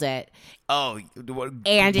Googled it. Oh,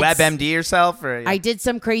 and WebMD yourself? Or, I did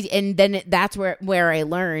some crazy, and then that's where I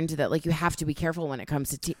learned that like you have to be careful when it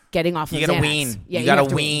comes to getting off of Xanax. You gotta wean. Yeah, you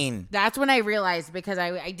gotta wean. That's when I realized because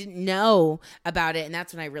I didn't know about it, and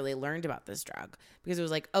that's when I really learned about this drug because it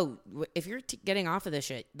was like, oh, if you're getting off of this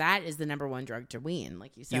shit, that is the number one drug to wean,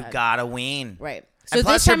 like you said. You gotta wean. Right. So and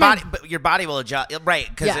plus your body will adjust, right?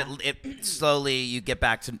 Because it slowly you get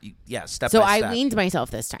back to step by step. So I weaned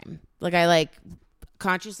myself this time. Like I like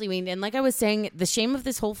consciously weaned, and like I was saying, the shame of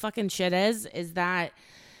this whole fucking shit is that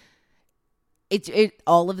it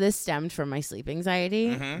all of this stemmed from my sleep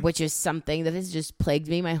anxiety, which is something that has just plagued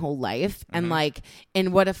me my whole life, and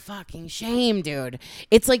what a fucking shame, dude.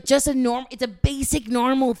 It's like just it's a basic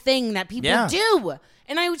normal thing that people do.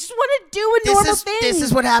 And I just want to do a normal thing. This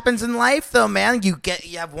is what happens in life, though, man. You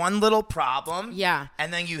have one little problem,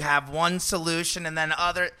 and then you have one solution, and then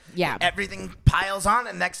everything piles on,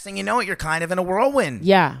 and next thing you know, you're kind of in a whirlwind.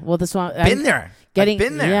 Yeah, well, this one been there. Yeah,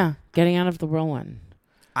 getting out of the whirlwind.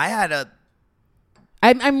 I'm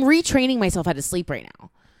retraining myself how to sleep right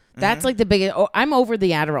now. That's like the biggest. I'm over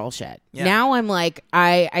the Adderall shit. Yeah. Now I'm like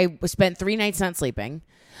I spent 3 nights not sleeping.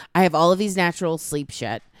 I have all of these natural sleep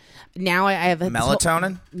shit. Now I have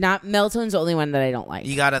melatonin. Melatonin's the only one that I don't like.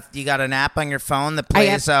 You got an app on your phone that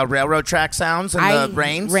plays railroad track sounds and the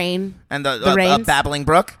rain and the babbling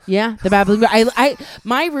brook. Yeah, the babbling brook.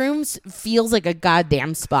 My room feels like a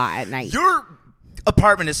goddamn spa at night. Your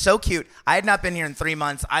apartment is so cute. I had not been here in 3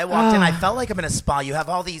 months. I walked in. I felt like I'm in a spa. You have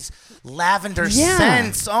all these lavender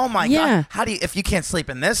scents. Oh my god! How do you if you can't sleep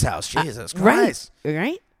in this house? Jesus Christ!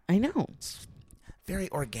 Right? I know.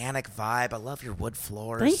 Very organic vibe. I love your wood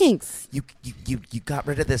floors. Thanks. You got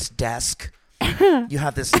rid of this desk. You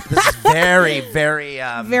have this very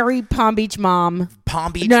very Palm Beach mom.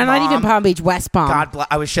 Palm Beach. No, not even Palm Beach. West Palm. God bless.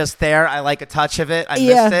 I was just there. I like a touch of it. I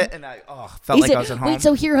missed it, and I felt like I was at home. Wait,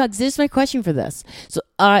 so here, Hugs. This is my question for this. So,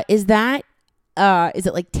 is that is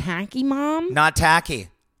it like Tacky Mom? Not tacky.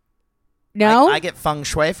 No, I get feng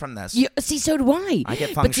shui from this. See, so do I. I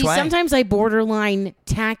get feng but see, shui. sometimes I borderline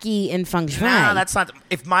tacky and feng shui. No, that's not.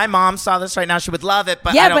 If my mom saw this right now, she would love it.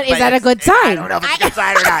 But yeah, I don't, but is that a good sign? I don't know if it's a good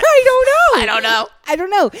sign or not. I don't know. I don't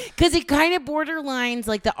know because it kind of borderlines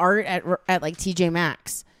like the art at like TJ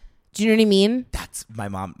Maxx. Do you know what I mean? That's my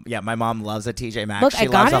mom. Yeah, my mom loves a TJ Maxx. Look, she I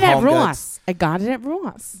got loves it a at home Ross. Goods. I got it at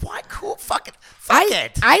Ross. What? Cool. Fuck it.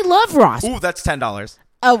 I love Ross. Ooh, that's $10.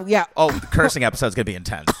 Oh yeah. Oh, the cursing episode's gonna be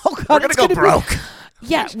intense. Oh, God, we're gonna go broke.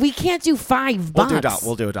 Yeah, we can't do $5.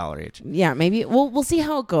 We'll do $1 each. Yeah, maybe we'll see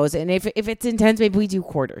how it goes, and if it's intense, maybe we do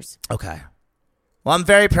quarters. Okay. Well, I'm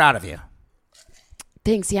very proud of you.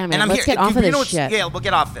 Thanks, yeah, man. And I'm Let's here. get off of this shit. Yeah, we'll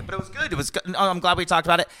get off of it. But it was good. It was good. I'm glad we talked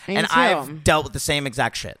about it. Me and too. I've dealt with the same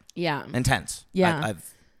exact shit. Yeah. Intense. Yeah.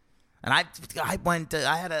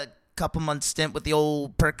 I had a couple months stint with the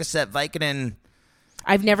old Percocet Vicodin.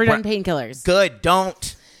 I've never done painkillers. Good.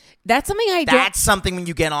 Don't. That's something That's something when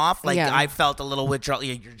you get off. Like Yeah. I felt a little withdrawal.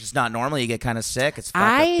 You're just not normal. You get kind of sick. It's fucked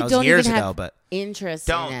I up. That was don't years even ago, have but interest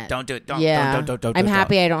don't in it. don't do it. Don't Yeah. don't. I'm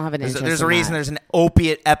happy I don't have an interest. There's a in reason that. there's an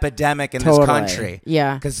opiate epidemic in this country.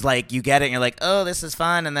 Yeah. Because like you get it and you're like, oh, this is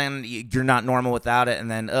fun, and then you're not normal without it, and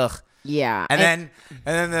then ugh. Yeah. And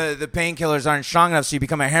then the painkillers aren't strong enough, so you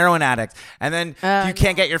become a heroin addict, and then you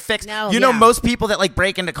can't get your fix. No, you know, yeah. most people that like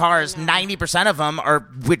break into cars, 90% of them are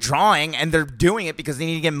withdrawing, and they're doing it because they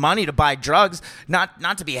need to get money to buy drugs, not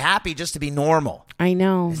to be happy, just to be normal. I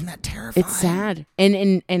know. Isn't that terrifying? It's sad,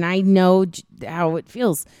 and I know how it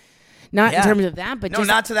feels. Not in Yeah. terms of that, but no, just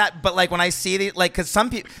not to that. But like when I see it, like because some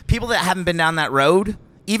people that haven't been down that road,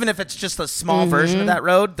 even if it's just a small version of that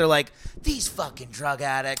road, they're like, these fucking drug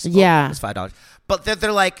addicts. Yeah. Oh, it's $5. But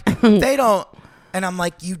they're like, they don't. And I'm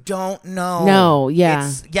like, you don't know. No,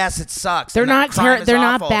 yeah. Yes, it sucks. They're and not crime is they're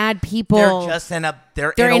not awful. bad people. They're just in a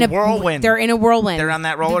whirlwind. They're in a whirlwind. They're on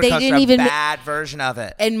that roller They coaster. didn't even bad version of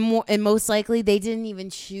it. and most likely they didn't even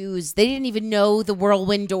choose. They didn't even know the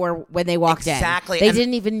whirlwind door when they walked in. Exactly. They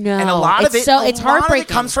didn't even know. And a lot of it, it's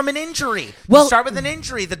heartbreaking. comes from an injury. Well- You start with an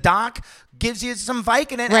injury. The doc gives you some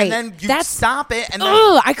Vicodin, Right. and then you stop it, and then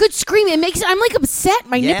Ugh, I could scream. I'm like upset.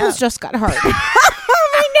 My Yeah. nipples just got hard.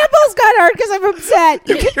 My nipples got hard because I'm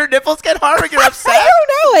upset. your nipples get hard when you're upset. I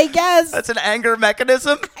don't know. I guess. That's an anger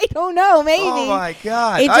mechanism. I don't know. Maybe. Oh my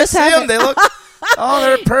god! It I just see them. happened. They look. Oh,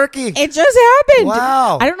 they're perky. It just happened.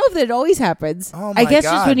 Wow. I don't know if that always happens. Oh I my guess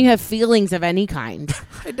just God. when you have feelings of any kind.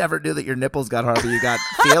 I never knew that your nipples got hard, but you got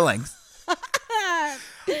feelings.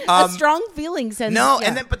 A strong feeling sense. No, yeah.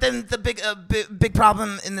 and then the big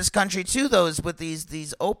problem in this country too, though, is with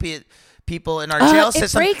these opiate people in our jail it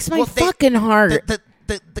system. breaks my fucking heart.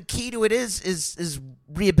 The key to it is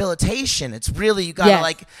rehabilitation. It's really you gotta Yes.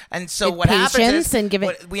 like, and so With what happens patience is and give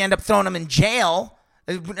it- we end up throwing them in jail,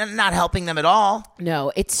 not helping them at all.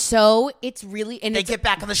 No, it's really, and They it's get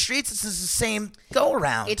back on the streets. It's the same go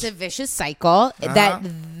around. it's a vicious cycle that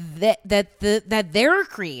they're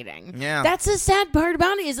creating. Yeah. That's the sad part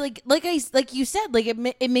about it is like you said, like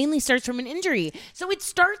it mainly starts from an injury. So it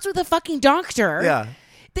starts with a fucking doctor. Yeah.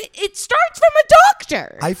 It starts from a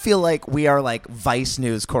doctor. I feel like we are like Vice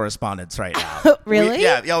News correspondents right now. Really?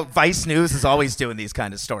 Vice News is always doing these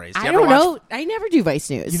kind of stories. I don't know. I never do Vice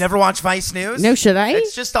News. You never watch Vice News? No, should I?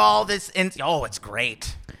 It's just all this. It's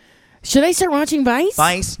great. Should I start watching Vice?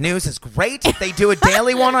 Vice News is great. They do a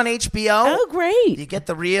daily one on HBO. Oh, great. You get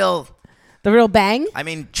the real. The real bang? I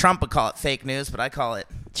mean, Trump would call it fake news, but I call it.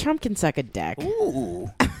 Trump can suck a dick. Ooh.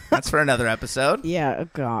 That's for another episode. Yeah, oh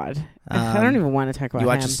God. I don't even want to talk about You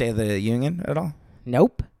watch him. the State of the Union at all?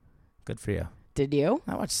 Nope. Good for you. Did you?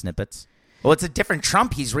 I watch snippets. Well, it's a different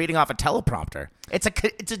Trump. He's reading off a teleprompter. It's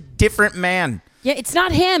a different man. Yeah, it's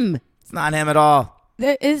not him. It's not him at all.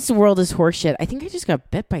 This world is horseshit. I think I just got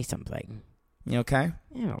bit by something. You okay?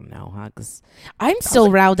 I don't know, Hugs. I'm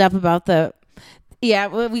still riled up about the...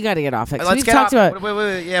 Yeah, we got to get off it. Let's We've get talked off. about...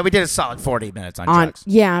 Wait. Yeah, we did a solid 40 minutes on drugs.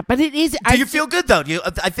 Yeah, but it is... Do you feel good, though?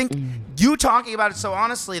 I think you talking about it so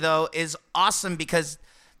honestly, though, is awesome because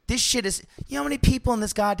this shit is... You know how many people in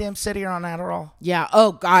this goddamn city are on Adderall? Yeah,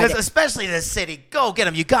 oh, God. Because especially this city. Go get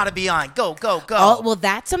them. You got to be on. Go. Oh, well,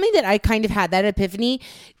 that's something that I kind of had that epiphany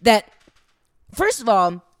that... First of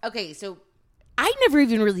all, okay, so I never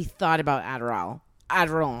even really thought about Adderall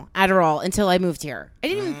until I moved here. I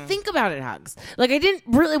didn't even think about it, Hugs. Like, it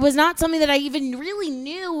was not something that I even really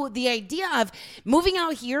knew the idea of. Moving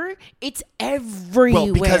out here, it's everywhere.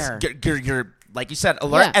 Well, because you're like you said,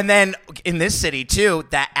 alert. Yeah. And then in this city, too,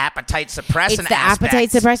 that appetite suppressant It's the appetite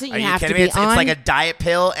suppressant you have to be It's on. like a diet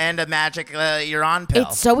pill and a magic you're on pill.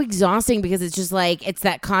 It's so exhausting because it's just like it's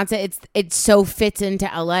that constant. It so fits into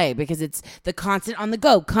LA because it's the constant on the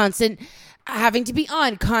go, constant having to be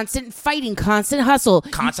on, constant fighting, constant hustle,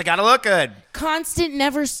 constant gotta look good, constant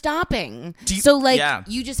never stopping.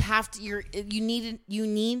 You just have to. You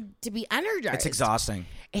need to be energized. It's exhausting.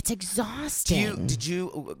 It's exhausting. Did you?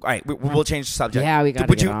 All right, we'll change the subject. Yeah, we got.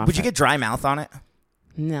 Would you get dry mouth on it?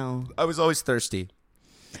 No, I was always thirsty.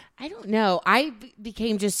 I don't know. I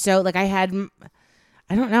became just so like I had.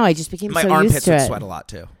 I don't know. I just became my so armpits used to would it. sweat a lot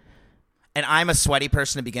too. And I'm a sweaty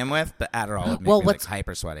person to begin with, but Adderall would make me like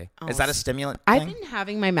hyper sweaty. Is that a stimulant I've thing? been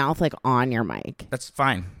having my mouth like on your mic. That's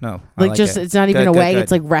fine. No, like just it. It's not even good, away. good.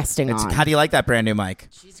 It's like resting on. How do you like that brand new mic?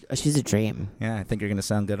 She's a dream. Yeah, I think you're gonna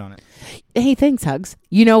sound good on it. Hey, thanks, Hugs.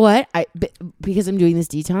 You know what? Because I'm doing this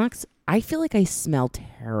detox, I feel like I smell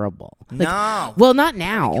terrible. Like, no. Well, not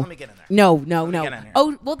now. Let me get in there. No.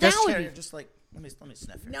 Oh, well, just now would here, be. just like let me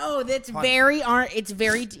sniff here. No, that's very It's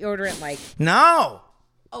very deodorant like. No.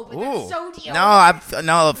 Oh, but that's so deodorant.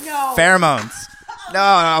 No, pheromones.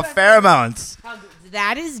 No, pheromones.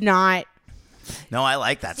 That is not. No, I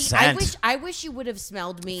like that scent. I wish you would have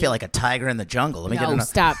smelled me. I feel like a tiger in the jungle. Let me get enough.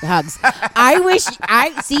 Stop, Hugs. I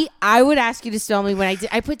would ask you to smell me when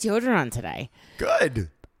I put deodorant on today. Good.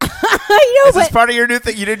 I know. Is this part of your new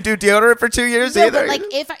thing? You didn't do deodorant for 2 years either. But like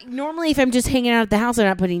if I'm just hanging out at the house, I'm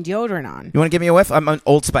not putting deodorant on. You want to give me a whiff? I'm an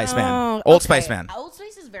Old Spice man. Old Spice man. Old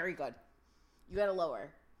Spice is very good. You got to lower.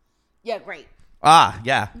 Yeah, great.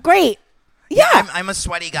 Yeah. Great. Yeah. I'm a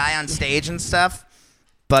sweaty guy on stage and stuff,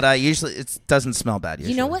 but usually it doesn't smell bad.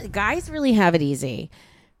 Usually. You know what? Guys really have it easy.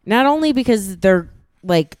 Not only because they're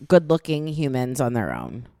like good-looking humans on their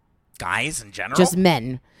own. Guys in general? Just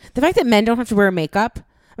men. The fact that men don't have to wear makeup.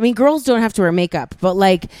 I mean, girls don't have to wear makeup, but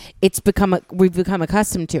like we've become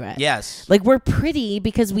accustomed to it. Yes. Like we're pretty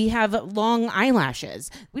because we have long eyelashes.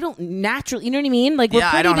 We don't naturally, you know what I mean? Like we're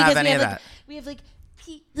pretty I don't because have any of that. We have like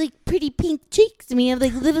pretty pink cheeks, and we have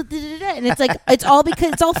like little and it's like it's all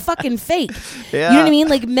because it's all fucking fake. Yeah. You know what I mean?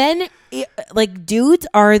 Like men, like dudes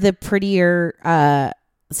are the prettier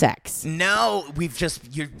sex. No, you've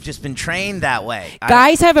just been trained that way.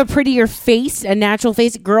 Guys have a prettier face, a natural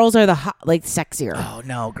face. Girls are the sexier. Oh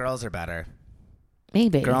no, girls are better.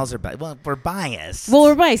 Maybe girls are better. Well, we're biased. Well,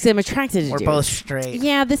 we're biased. I'm attracted to. We're both straight.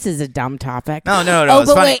 Yeah, this is a dumb topic. No.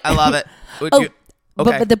 It's funny. Wait. I love it. Okay.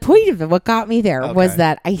 But the point of it, what got me there was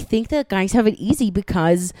that I think that guys have it easy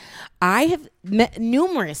because I have met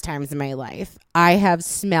numerous times in my life. I have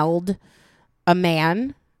smelled a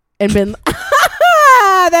man and been.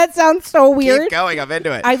 That sounds so weird. Keep going. I'm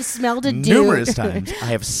into it. I've smelled a dude numerous times. I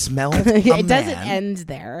have smelled a man. It doesn't end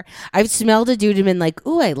there. I've smelled a dude and been like,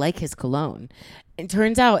 "Ooh, I like his cologne." And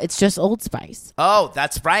turns out it's just Old Spice. Oh,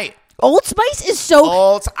 that's right. Old Spice is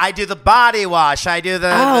so... I do the body wash. I do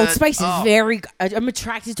the... Old Spice is very... I'm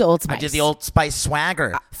attracted to Old Spice. I do the Old Spice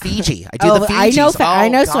swagger. Fiji. I do the Fiji. I know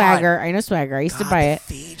swagger. I know swagger. I used to buy it.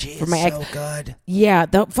 Fiji for my is ex. So good. Yeah,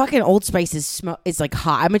 the fucking Old Spice is like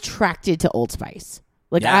hot. I'm attracted to Old Spice.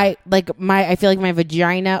 Like I feel like my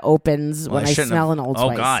vagina opens when I smell an Old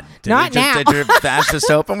Spice. Oh God! Not now. Did your vag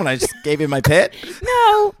just open when I just gave you my pit?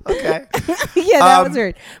 No. Okay. Yeah, that was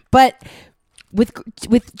weird. But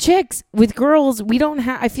with chicks, with girls, we don't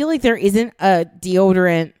have. I feel like there isn't a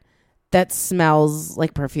deodorant that smells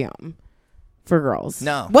like perfume for girls.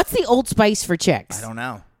 No. What's the Old Spice for chicks? I don't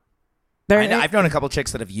know. I've known a couple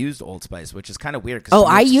chicks that have used Old Spice, which is kind of weird.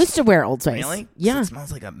 I used to wear Old Spice. Really? Yeah. It smells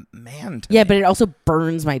like a man to me. But it also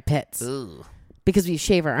burns my pits. Ooh. Because we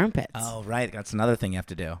shave our armpits. Oh, right. That's another thing you have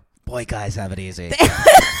to do. Boy, guys have it easy.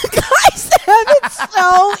 Guys have it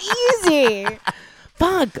so easy.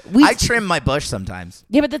 Fuck. I trim my bush sometimes.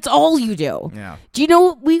 Yeah, but that's all you do. Yeah. Do you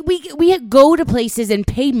know we go to places and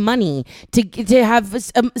pay money to have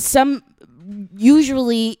some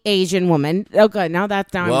usually Asian woman. Okay, now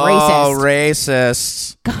that's not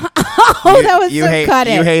racist. That was you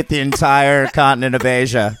hate the entire continent of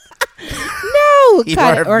Asia. No,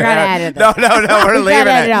 cut it. We're gonna edit this. No, we're leaving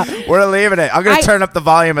it. We're leaving it. I'm gonna turn up the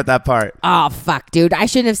volume at that part. Oh fuck, dude! I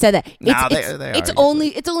shouldn't have said that. It's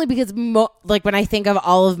only because like when I think of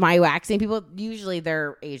all of my waxing people, usually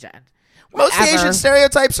they're Asian. Most Asian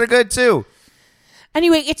stereotypes are good too.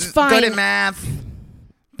 Anyway, it's fine. Good at math.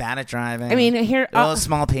 Bad at driving. I mean, here,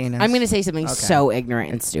 small penis. I'm going to say something so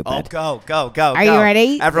ignorant and stupid. Oh, go. Are you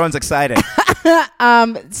ready? Everyone's excited.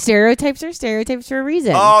 Stereotypes are stereotypes for a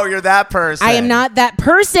reason. Oh, you're that person. I am not that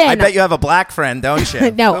person. I bet you have a black friend, don't you?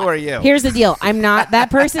 No. Who are you? Here's the deal. I'm not that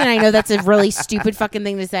person. I know that's a really stupid fucking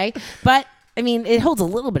thing to say, but I mean, it holds a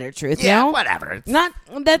little bit of truth. Yeah, you know? whatever. It's not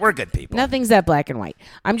that we're good people. Nothing's that black and white.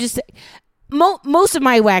 I'm just most of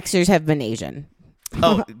my waxers have been Asian.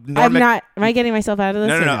 Oh, I'm not. Am I getting myself out of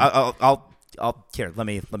this? No. I'll here. Let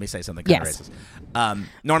me say something kind of racist.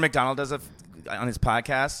 Norm Macdonald does on his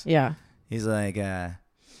podcast. Yeah. He's like, out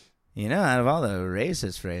of all the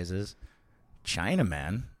racist phrases,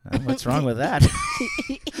 Chinaman. What's wrong with that?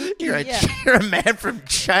 You're a man from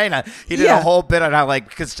China. He did a whole bit on how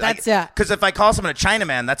because if I call someone a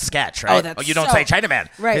Chinaman, that's sketch, right? You don't say Chinaman.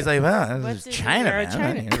 Right. He's like, well, that's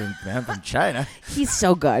Chinaman. You're a man from China. He's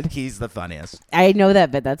so good. He's the funniest. I know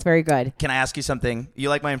that, but that's very good. Can I ask you something? You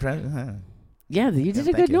like my impression? Yeah, you did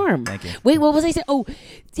a good Norm. Thank you. Wait, what was I saying? Oh,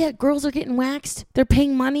 yeah, girls are getting waxed. They're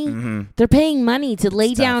paying money. Mm-hmm. They're paying money to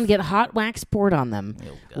lay down, get hot wax poured on them,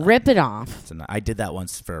 rip it off. I did that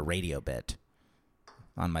once for a radio bit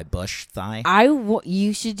on my bush thigh.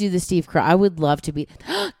 You should do the Steve Carell. I would love to be.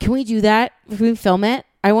 Can we do that? Can we film it?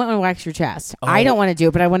 I want to wax your chest. Oh. I don't want to do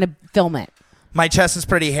it, but I want to film it. My chest is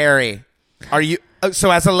pretty hairy. Are you?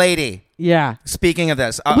 So as a lady. Yeah. Speaking of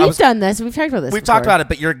this, we've done this. We've talked about this. We've talked about it,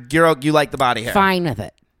 but you like the body hair. Fine with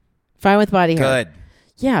it. Fine with body hair. Good.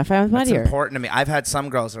 Yeah, fine with body hair. It's important to me. I've had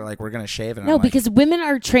some girls that are like, we're going to shave it. No, because women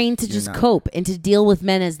are trained to just cope and to deal with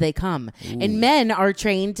men as they come. Ooh. And men are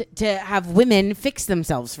trained to have women fix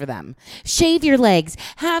themselves for them. Shave your legs.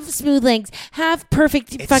 Have smooth legs. Have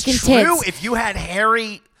perfect fucking tits. It's true. If you had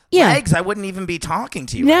hairy legs, I wouldn't even be talking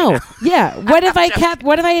to you. No, right now. Yeah. What if I kept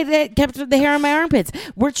the hair on my armpits?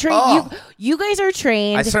 We're trained. Oh. You guys are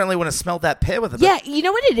trained. I certainly want to smell that pit with a bit. You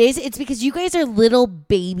know what it is? It's because you guys are little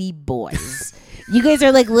baby boys. You guys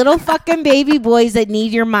are like little fucking baby boys that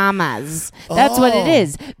need your mamas. That's what it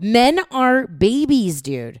is. Men are babies,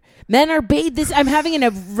 dude. Men are babies. I'm having a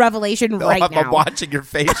revelation right now. I'm watching your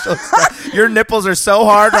facial stuff. Your nipples are so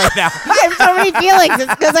hard right now. I have so many feelings.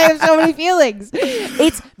 It's because I have so many feelings.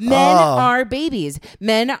 It's men are babies.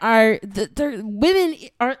 Men are women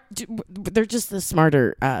are. They're just the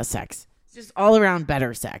smarter sex. It's just all around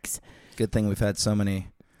better sex. Good thing we've had so many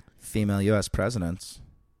female U.S. presidents.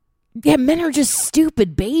 Yeah, men are just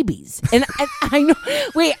stupid babies. And I know.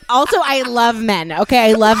 Wait, also, I love men.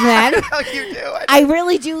 Okay, I love men. I know you do. I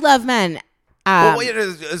really do love men.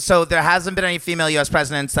 So there hasn't been any female U.S.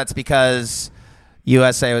 presidents. That's because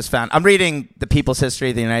USA was found. I'm reading The People's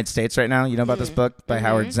History of the United States right now. You know about this book by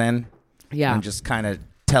Howard Zinn? Yeah. And just kind of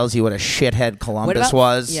tells you what a shithead Columbus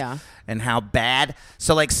was and how bad.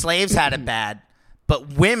 So, slaves had it bad.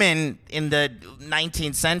 But women in the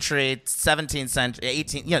 19th century, 17th century,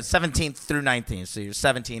 17th through 19th, so you're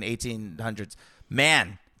 1800s.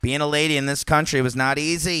 Man, being a lady in this country was not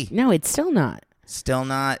easy. No, it's still not. Still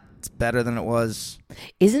not. It's better than it was.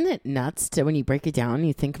 Isn't it nuts to when you break it down and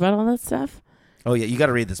you think about all that stuff? Oh, yeah. You got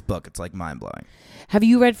to read this book. It's mind-blowing. Have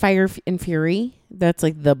you read Fire and Fury? That's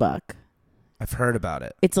the book. I've heard about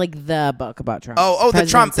it. It's the book about Trump. Oh, the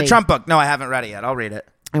Trump book. No, I haven't read it yet. I'll read it.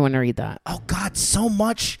 I want to read that. Oh, God, so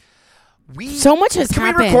much. So much has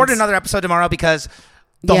happened. Can we record another episode tomorrow? Because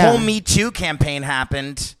the whole Me Too campaign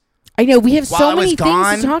happened. I know. We have so many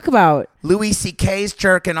things to talk about. Louis C.K.'s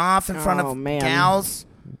jerking off in front of gals.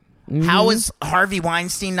 Mm-hmm. How is Harvey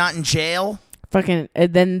Weinstein not in jail? Fucking,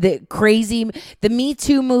 and then the Me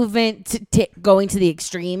Too movement going to the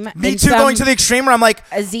extreme. Me Too going to the extreme where I'm like,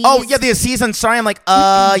 Aziz, the Aziz Ansari. I'm like,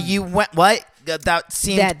 you went, what? That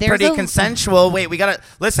seemed pretty consensual. Wait, we gotta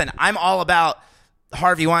listen. I'm all about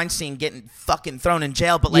Harvey Weinstein getting fucking thrown in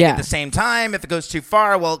jail, but at the same time, if it goes too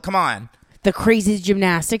far, well, come on. The crazy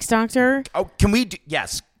gymnastics doctor. Oh, can we?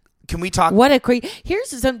 Yes. Can we talk? What a crazy. Here's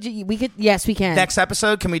something we could. Yes, we can. Next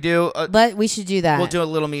episode, can we do? We should do that. We'll do a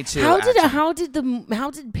little Me Too. How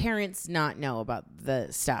did parents not know about the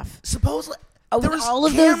stuff? Supposedly. There was all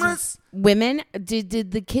of cameras. Those women,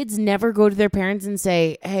 did the kids never go to their parents and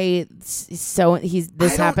say, "Hey, this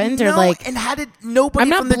happened," or and how did nobody? I'm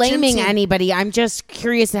not blaming anybody. I'm just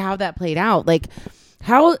curious to how that played out.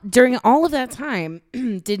 How during all of that time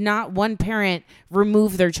did not one parent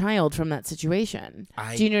remove their child from that situation?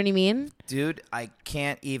 Do you know what I mean, dude? I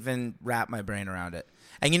can't even wrap my brain around it.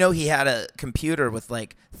 And he had a computer with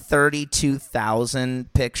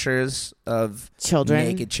 32,000 pictures of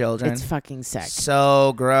naked children. It's fucking sick.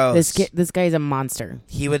 So gross. This guy's a monster.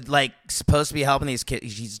 He would supposed to be helping these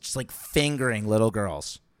kids. He's just fingering little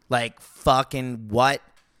girls. Fucking what?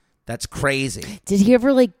 That's crazy. Did he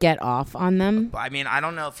ever get off on them? I mean, I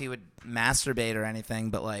don't know if he would masturbate or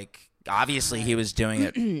anything, but obviously he was doing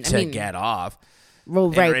it to get off.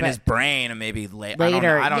 Well, right, in his brain, and maybe later.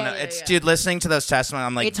 I don't know. Dude, listening to those testimonies,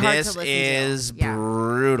 I'm like, this is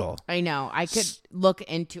brutal. I know. I could look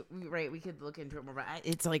into. Right, we could look into it more, but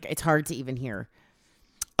it's hard to even hear.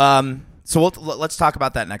 So let's talk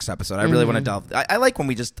about that next episode. I really want to delve. I like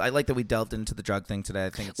that we delved into the drug thing today.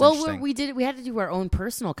 I think it's interesting. We had to do our own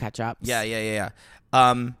personal catch ups. Yeah.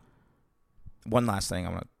 One last thing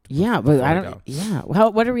I want to. Yeah, but I don't. Yeah.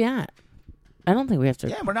 What are we at? I don't think we have to.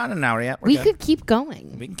 Yeah, we're not an hour yet. We could keep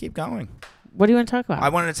going. We can keep going. What do you want to talk about? I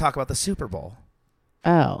wanted to talk about the Super Bowl.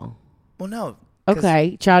 Oh. Well, no.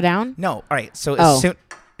 Okay. Chow down? No. All right. So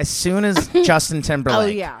as soon as Justin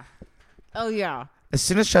Timberlake. Oh, yeah. As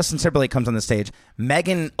soon as Justin Timberlake comes on the stage,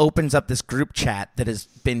 Megan opens up this group chat that has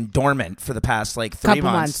been dormant for the past 3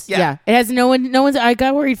 months. Yeah. It has no one's. I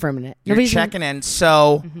got worried for a minute. You're checking in.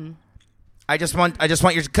 So I just want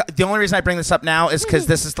your. The only reason I bring this up now is because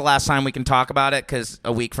this is the last time we can talk about it. Because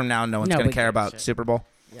a week from now, no one's going to care about Super Bowl.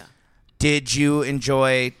 Yeah. Did you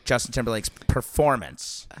enjoy Justin Timberlake's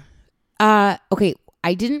performance? Okay.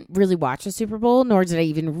 I didn't really watch the Super Bowl, nor did I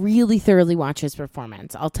even really thoroughly watch his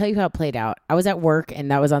performance. I'll tell you how it played out. I was at work, and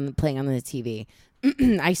that was playing on the TV.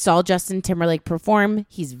 I saw Justin Timberlake perform.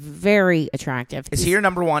 He's very attractive. Is he your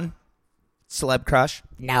number one celeb crush?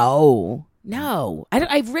 No.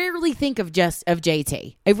 I rarely think of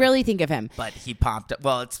JT. I rarely think of him. But he popped up.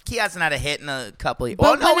 Well, he hasn't had a hit in a couple of years.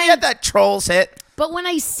 Oh, no, we had that Trolls hit. But when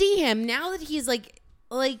I see him, now that he's like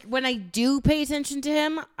when I do pay attention to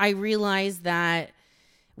him, I realize that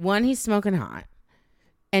one, he's smoking hot,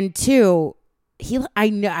 and two,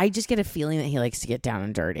 I just get a feeling that he likes to get down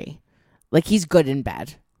and dirty. Like he's good in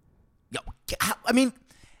bed. I mean,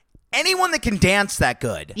 anyone that can dance that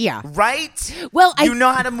good. Yeah. Right? Well, you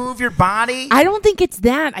know how to move your body. I don't think it's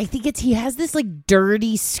that. I think he has this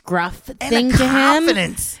dirty scruff thing to him.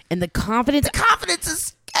 And the confidence. The confidence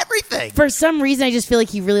is everything. For some reason, I just feel like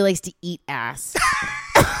he really likes to eat ass.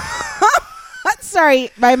 Sorry,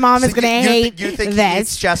 my mom is going to hate you think this. He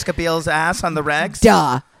eats Jessica Biel's ass on the regs?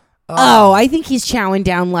 Duh. Oh, I think he's chowing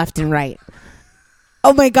down left and right.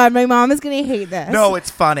 Oh my God, my mom is going to hate this. No,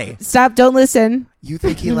 it's funny. Stop, don't listen. You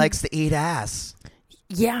think he likes to eat ass?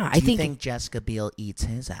 Yeah, I think Jessica Biel eats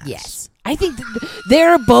his ass? Yes. I think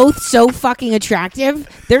they're both so fucking attractive.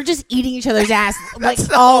 They're just eating each other's ass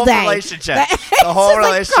all day. Relationship. The whole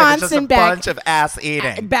relationship is just a bunch of ass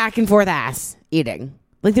eating. Back and forth ass eating.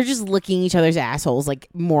 They're just licking each other's assholes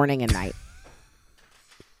morning and night.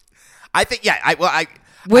 I think, yeah. I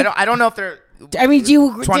don't know if they're. I mean, do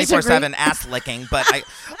you 24/7 ass licking? But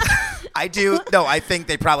I do. No, I think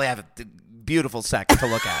they probably have a beautiful sex to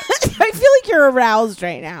look at. I feel like you're aroused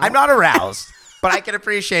right now. I'm not aroused, but I can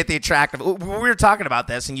appreciate the attractive. We were talking about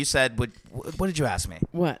this, and you said, "What did you ask me?"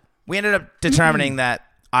 What? We ended up determining that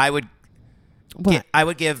I would. What? I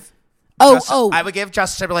would give. I would give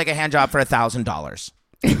Justin Timberlake a hand job for $1,000.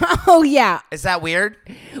 Oh, yeah. Is that weird?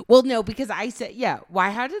 Well, no, because I said, yeah.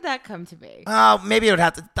 Why? How did that come to be? Maybe it would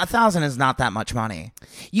have to. 1,000 is not that much money.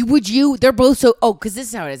 They're both so. Oh, because this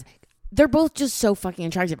is how it is. They're both just so fucking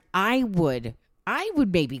attractive. I would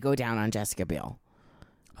maybe go down on Jessica Biel.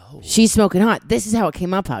 Oh, she's smoking hot. This is how it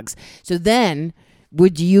came up, Hugs. So then,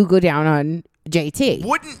 would you go down on JT?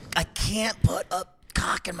 I can't put a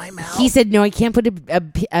cock in my mouth. He said, no, I can't put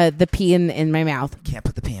the pee in my mouth. Can't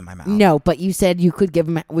put the pee in my mouth. No, but you said you could give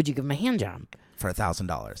him. Would you give him a hand job for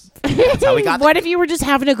 $1,000? That's how we got. What if you were just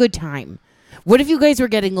having a good time? What if you guys were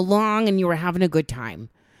getting along and you were having a good time?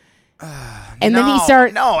 And then he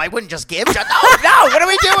started. No, I wouldn't just give. No. What are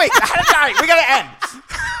we doing? We gotta end.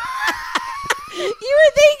 You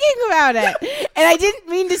were thinking about it, and I didn't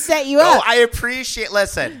mean to set you up. I appreciate.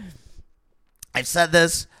 Listen, I've said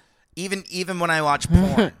this. Even when I watch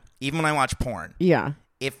porn, yeah.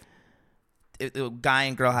 If a guy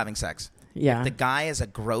and girl having sex, yeah, if the guy is a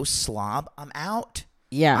gross slob, I'm out.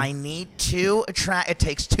 Yeah, I need to attract. It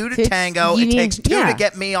takes two to tango. It takes two to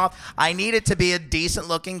get me off. I need it to be a decent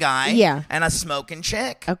looking guy. Yeah, and a smoking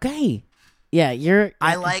chick. Okay. Yeah,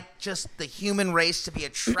 I like just the human race to be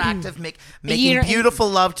attractive, making beautiful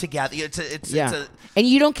love together. It's and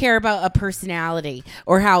you don't care about a personality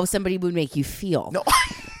or how somebody would make you feel. No.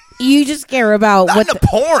 You just care about not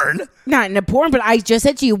in a porn, but I just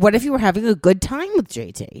said to you, what if you were having a good time with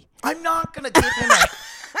JT? I'm not going to give him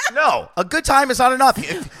a good time is not enough.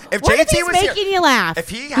 If what JT if he's was making you laugh? If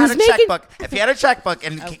he had a checkbook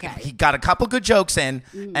and he got a couple good jokes in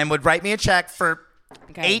and would write me a check for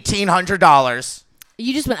 $1,800.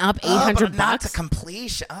 You just went up $800. Not to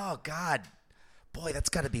completion. Oh God. Boy, that's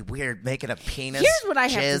got to be weird, making a penis. Here's what I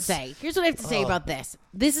have to say. About this.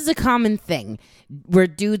 This is a common thing where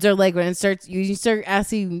dudes are like, when you start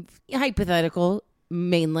asking hypothetical,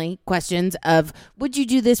 mainly questions of, would you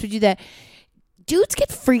do this, would you do that? dudes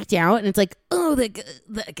get freaked out, and it's like, oh,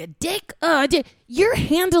 like a dick. You're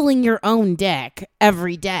handling your own dick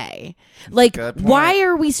every day. Like, why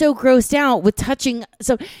are we so grossed out with touching?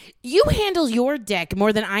 So you handle your dick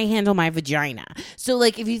more than I handle my vagina. So,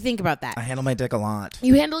 like, if you think about that, I handle my dick a lot.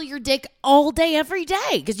 You handle your dick all day, every day,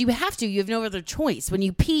 because you have to. You have no other choice. When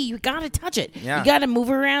you pee, you gotta touch it. Yeah. You gotta move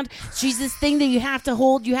around. She's this thing that you have to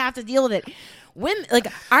hold. You have to deal with it. Women, like,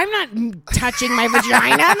 I'm not touching my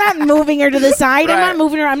vagina. I'm not moving her to the side. Right. I'm not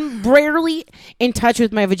moving her. I'm rarely in touch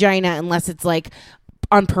with my vagina unless it's like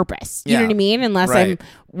on purpose. You know what I mean? Unless I'm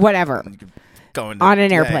whatever. Going on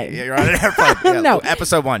an airplane. Yeah, you're on an airplane. Yeah. No.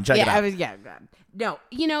 Episode 1. Check it out.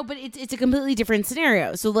 No, but it's a completely different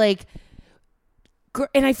scenario. So, like,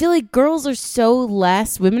 and I feel like women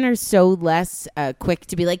are so less quick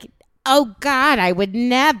to be like, oh, God, I would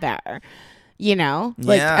never.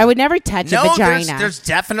 Like, I would never touch a vagina. There's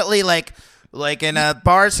definitely like in a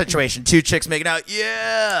bar situation, 2 chicks making out.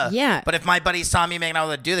 Yeah. But if my buddies saw me making out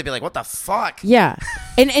with a dude, they'd be like, "What the fuck?" Yeah.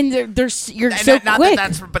 And you're so not quick.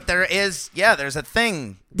 But there is. Yeah, there's a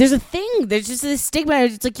thing. There's a thing. There's just this stigma.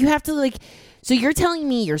 It's like you have to like. So you're telling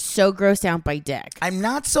me you're so grossed out by dick? I'm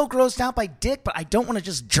not so grossed out by dick, but I don't want to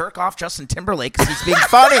just jerk off Justin Timberlake because he's being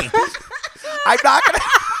funny. I'm not gonna.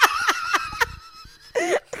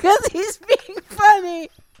 Because he's being funny.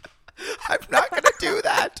 I'm not going to do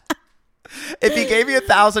that. If he gave me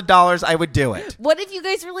 $1,000, I would do it. What if you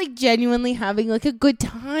guys were like genuinely having like a good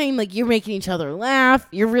time? Like you're making each other laugh.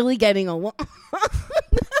 You're really getting along.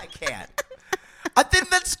 I can't. I think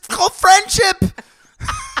that's called friendship.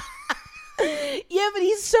 Yeah, but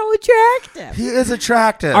he's so attractive. He is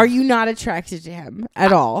attractive. Are you not attracted to him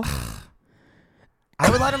at all? I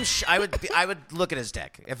would let him. I would look at his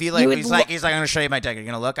dick. If he's like, I'm going to show you my dick. You're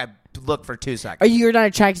going to look. I look for 2 seconds. Are you not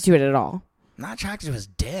attracted to it at all? I'm not attracted to his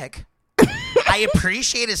dick. I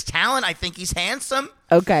appreciate his talent. I think he's handsome.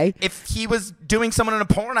 Okay. If he was doing someone in a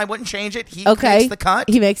porn, I wouldn't change it. He makes the cut.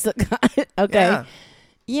 He makes the cut. Okay.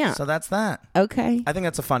 Yeah. So that's that. Okay. I think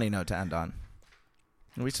that's a funny note to end on.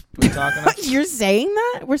 Are we talking? You're saying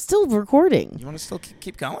that? We're still recording. You want to still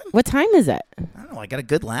keep going? What time is it? I don't know. I got a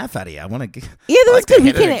good laugh out of you. I want to. Yeah, that was good.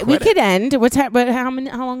 We could end. But how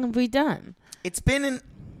long have we done? It's been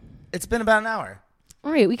about an hour.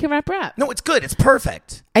 All right, we can wrap up. No, it's good. It's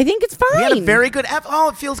perfect. I think it's fine. We had a very good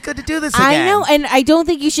it feels good to do this again. I know, and I don't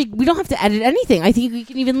think we don't have to edit anything. I think we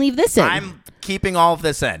can even leave this in. I'm keeping all of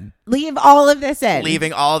this in. Leave all of this in.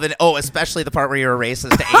 Leaving all of it. Oh, especially the part where you're a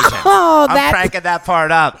racist to Asians. I'm cranking that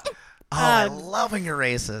part up. Oh, I love when you're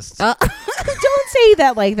racist. Don't say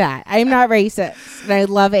that like that. I'm not racist, and I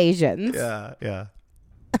love Asians. Yeah.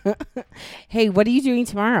 Hey, what are you doing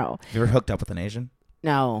tomorrow? You ever hooked up with an Asian?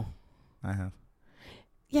 No. I have.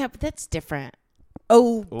 Yeah, but that's different.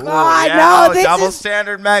 Oh, God, no. This double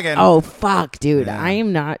standard, Megan. Oh, fuck, dude. Yeah. I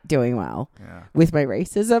am not doing well with my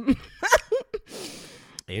racism.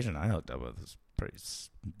 Asian I hooked up with is pretty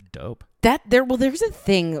dope. There's a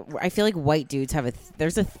thing. I feel like white dudes have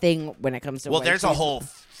there's a thing when it comes to white there's dudes. a whole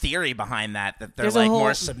theory behind that they're like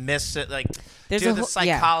more submissive. Like, there's the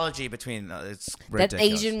psychology between it's ridiculous.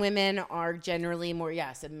 That Asian women are generally more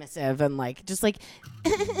submissive and like just like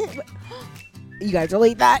you gotta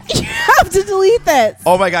delete that. You have to delete this.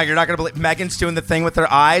 Oh my God, you're not gonna believe Megan's doing the thing with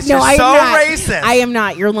her eyes. No, you're so not. racist. I am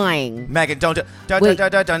not. You're lying. Megan, don't do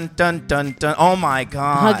dun. Oh my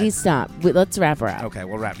God. Huggy, stop. Let's wrap her up. Okay,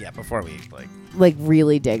 we'll wrap. Yeah, before we like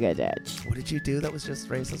really dig a ditch. What did you do that was just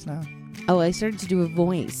racist now? Oh, I started to do a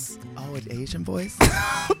voice. Oh, an Asian voice?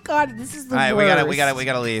 Oh God, this is the worst. All right, we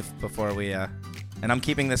gotta leave before we and I'm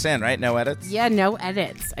keeping this in, right? No edits? Yeah, no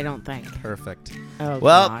edits, I don't think. Perfect. Oh,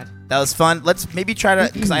 well, God. That was fun. Let's maybe try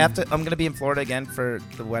to, because I'm going to be in Florida again for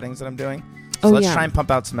the weddings that I'm doing. So let's try and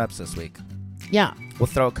pump out some eps this week. Yeah. We'll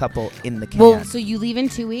throw a couple in the can. Well, so you leave in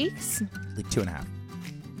 2 weeks? Like 2.5.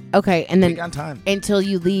 Okay, and then on time. Until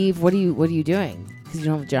you leave, what are you doing? Because you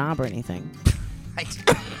don't have a job or anything.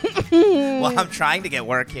 Well, I'm trying to get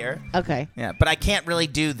work here. Okay. Yeah, but I can't really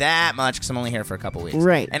do that much because I'm only here for a couple weeks.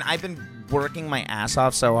 Right. And I've been working my ass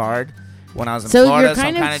off so hard when I was in Florida, so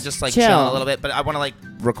I'm kind of just like chilling a little bit. But I want to like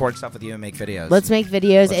record stuff with you and make videos. Let's make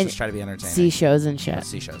videos and just try to be entertaining. See shows and shit.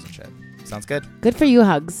 Sounds good. Good for you,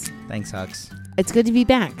 Hugs. Thanks, Hugs. It's good to be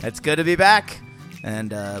back. It's good to be back.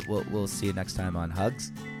 And we'll see you next time on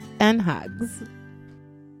Hugs and Hugs.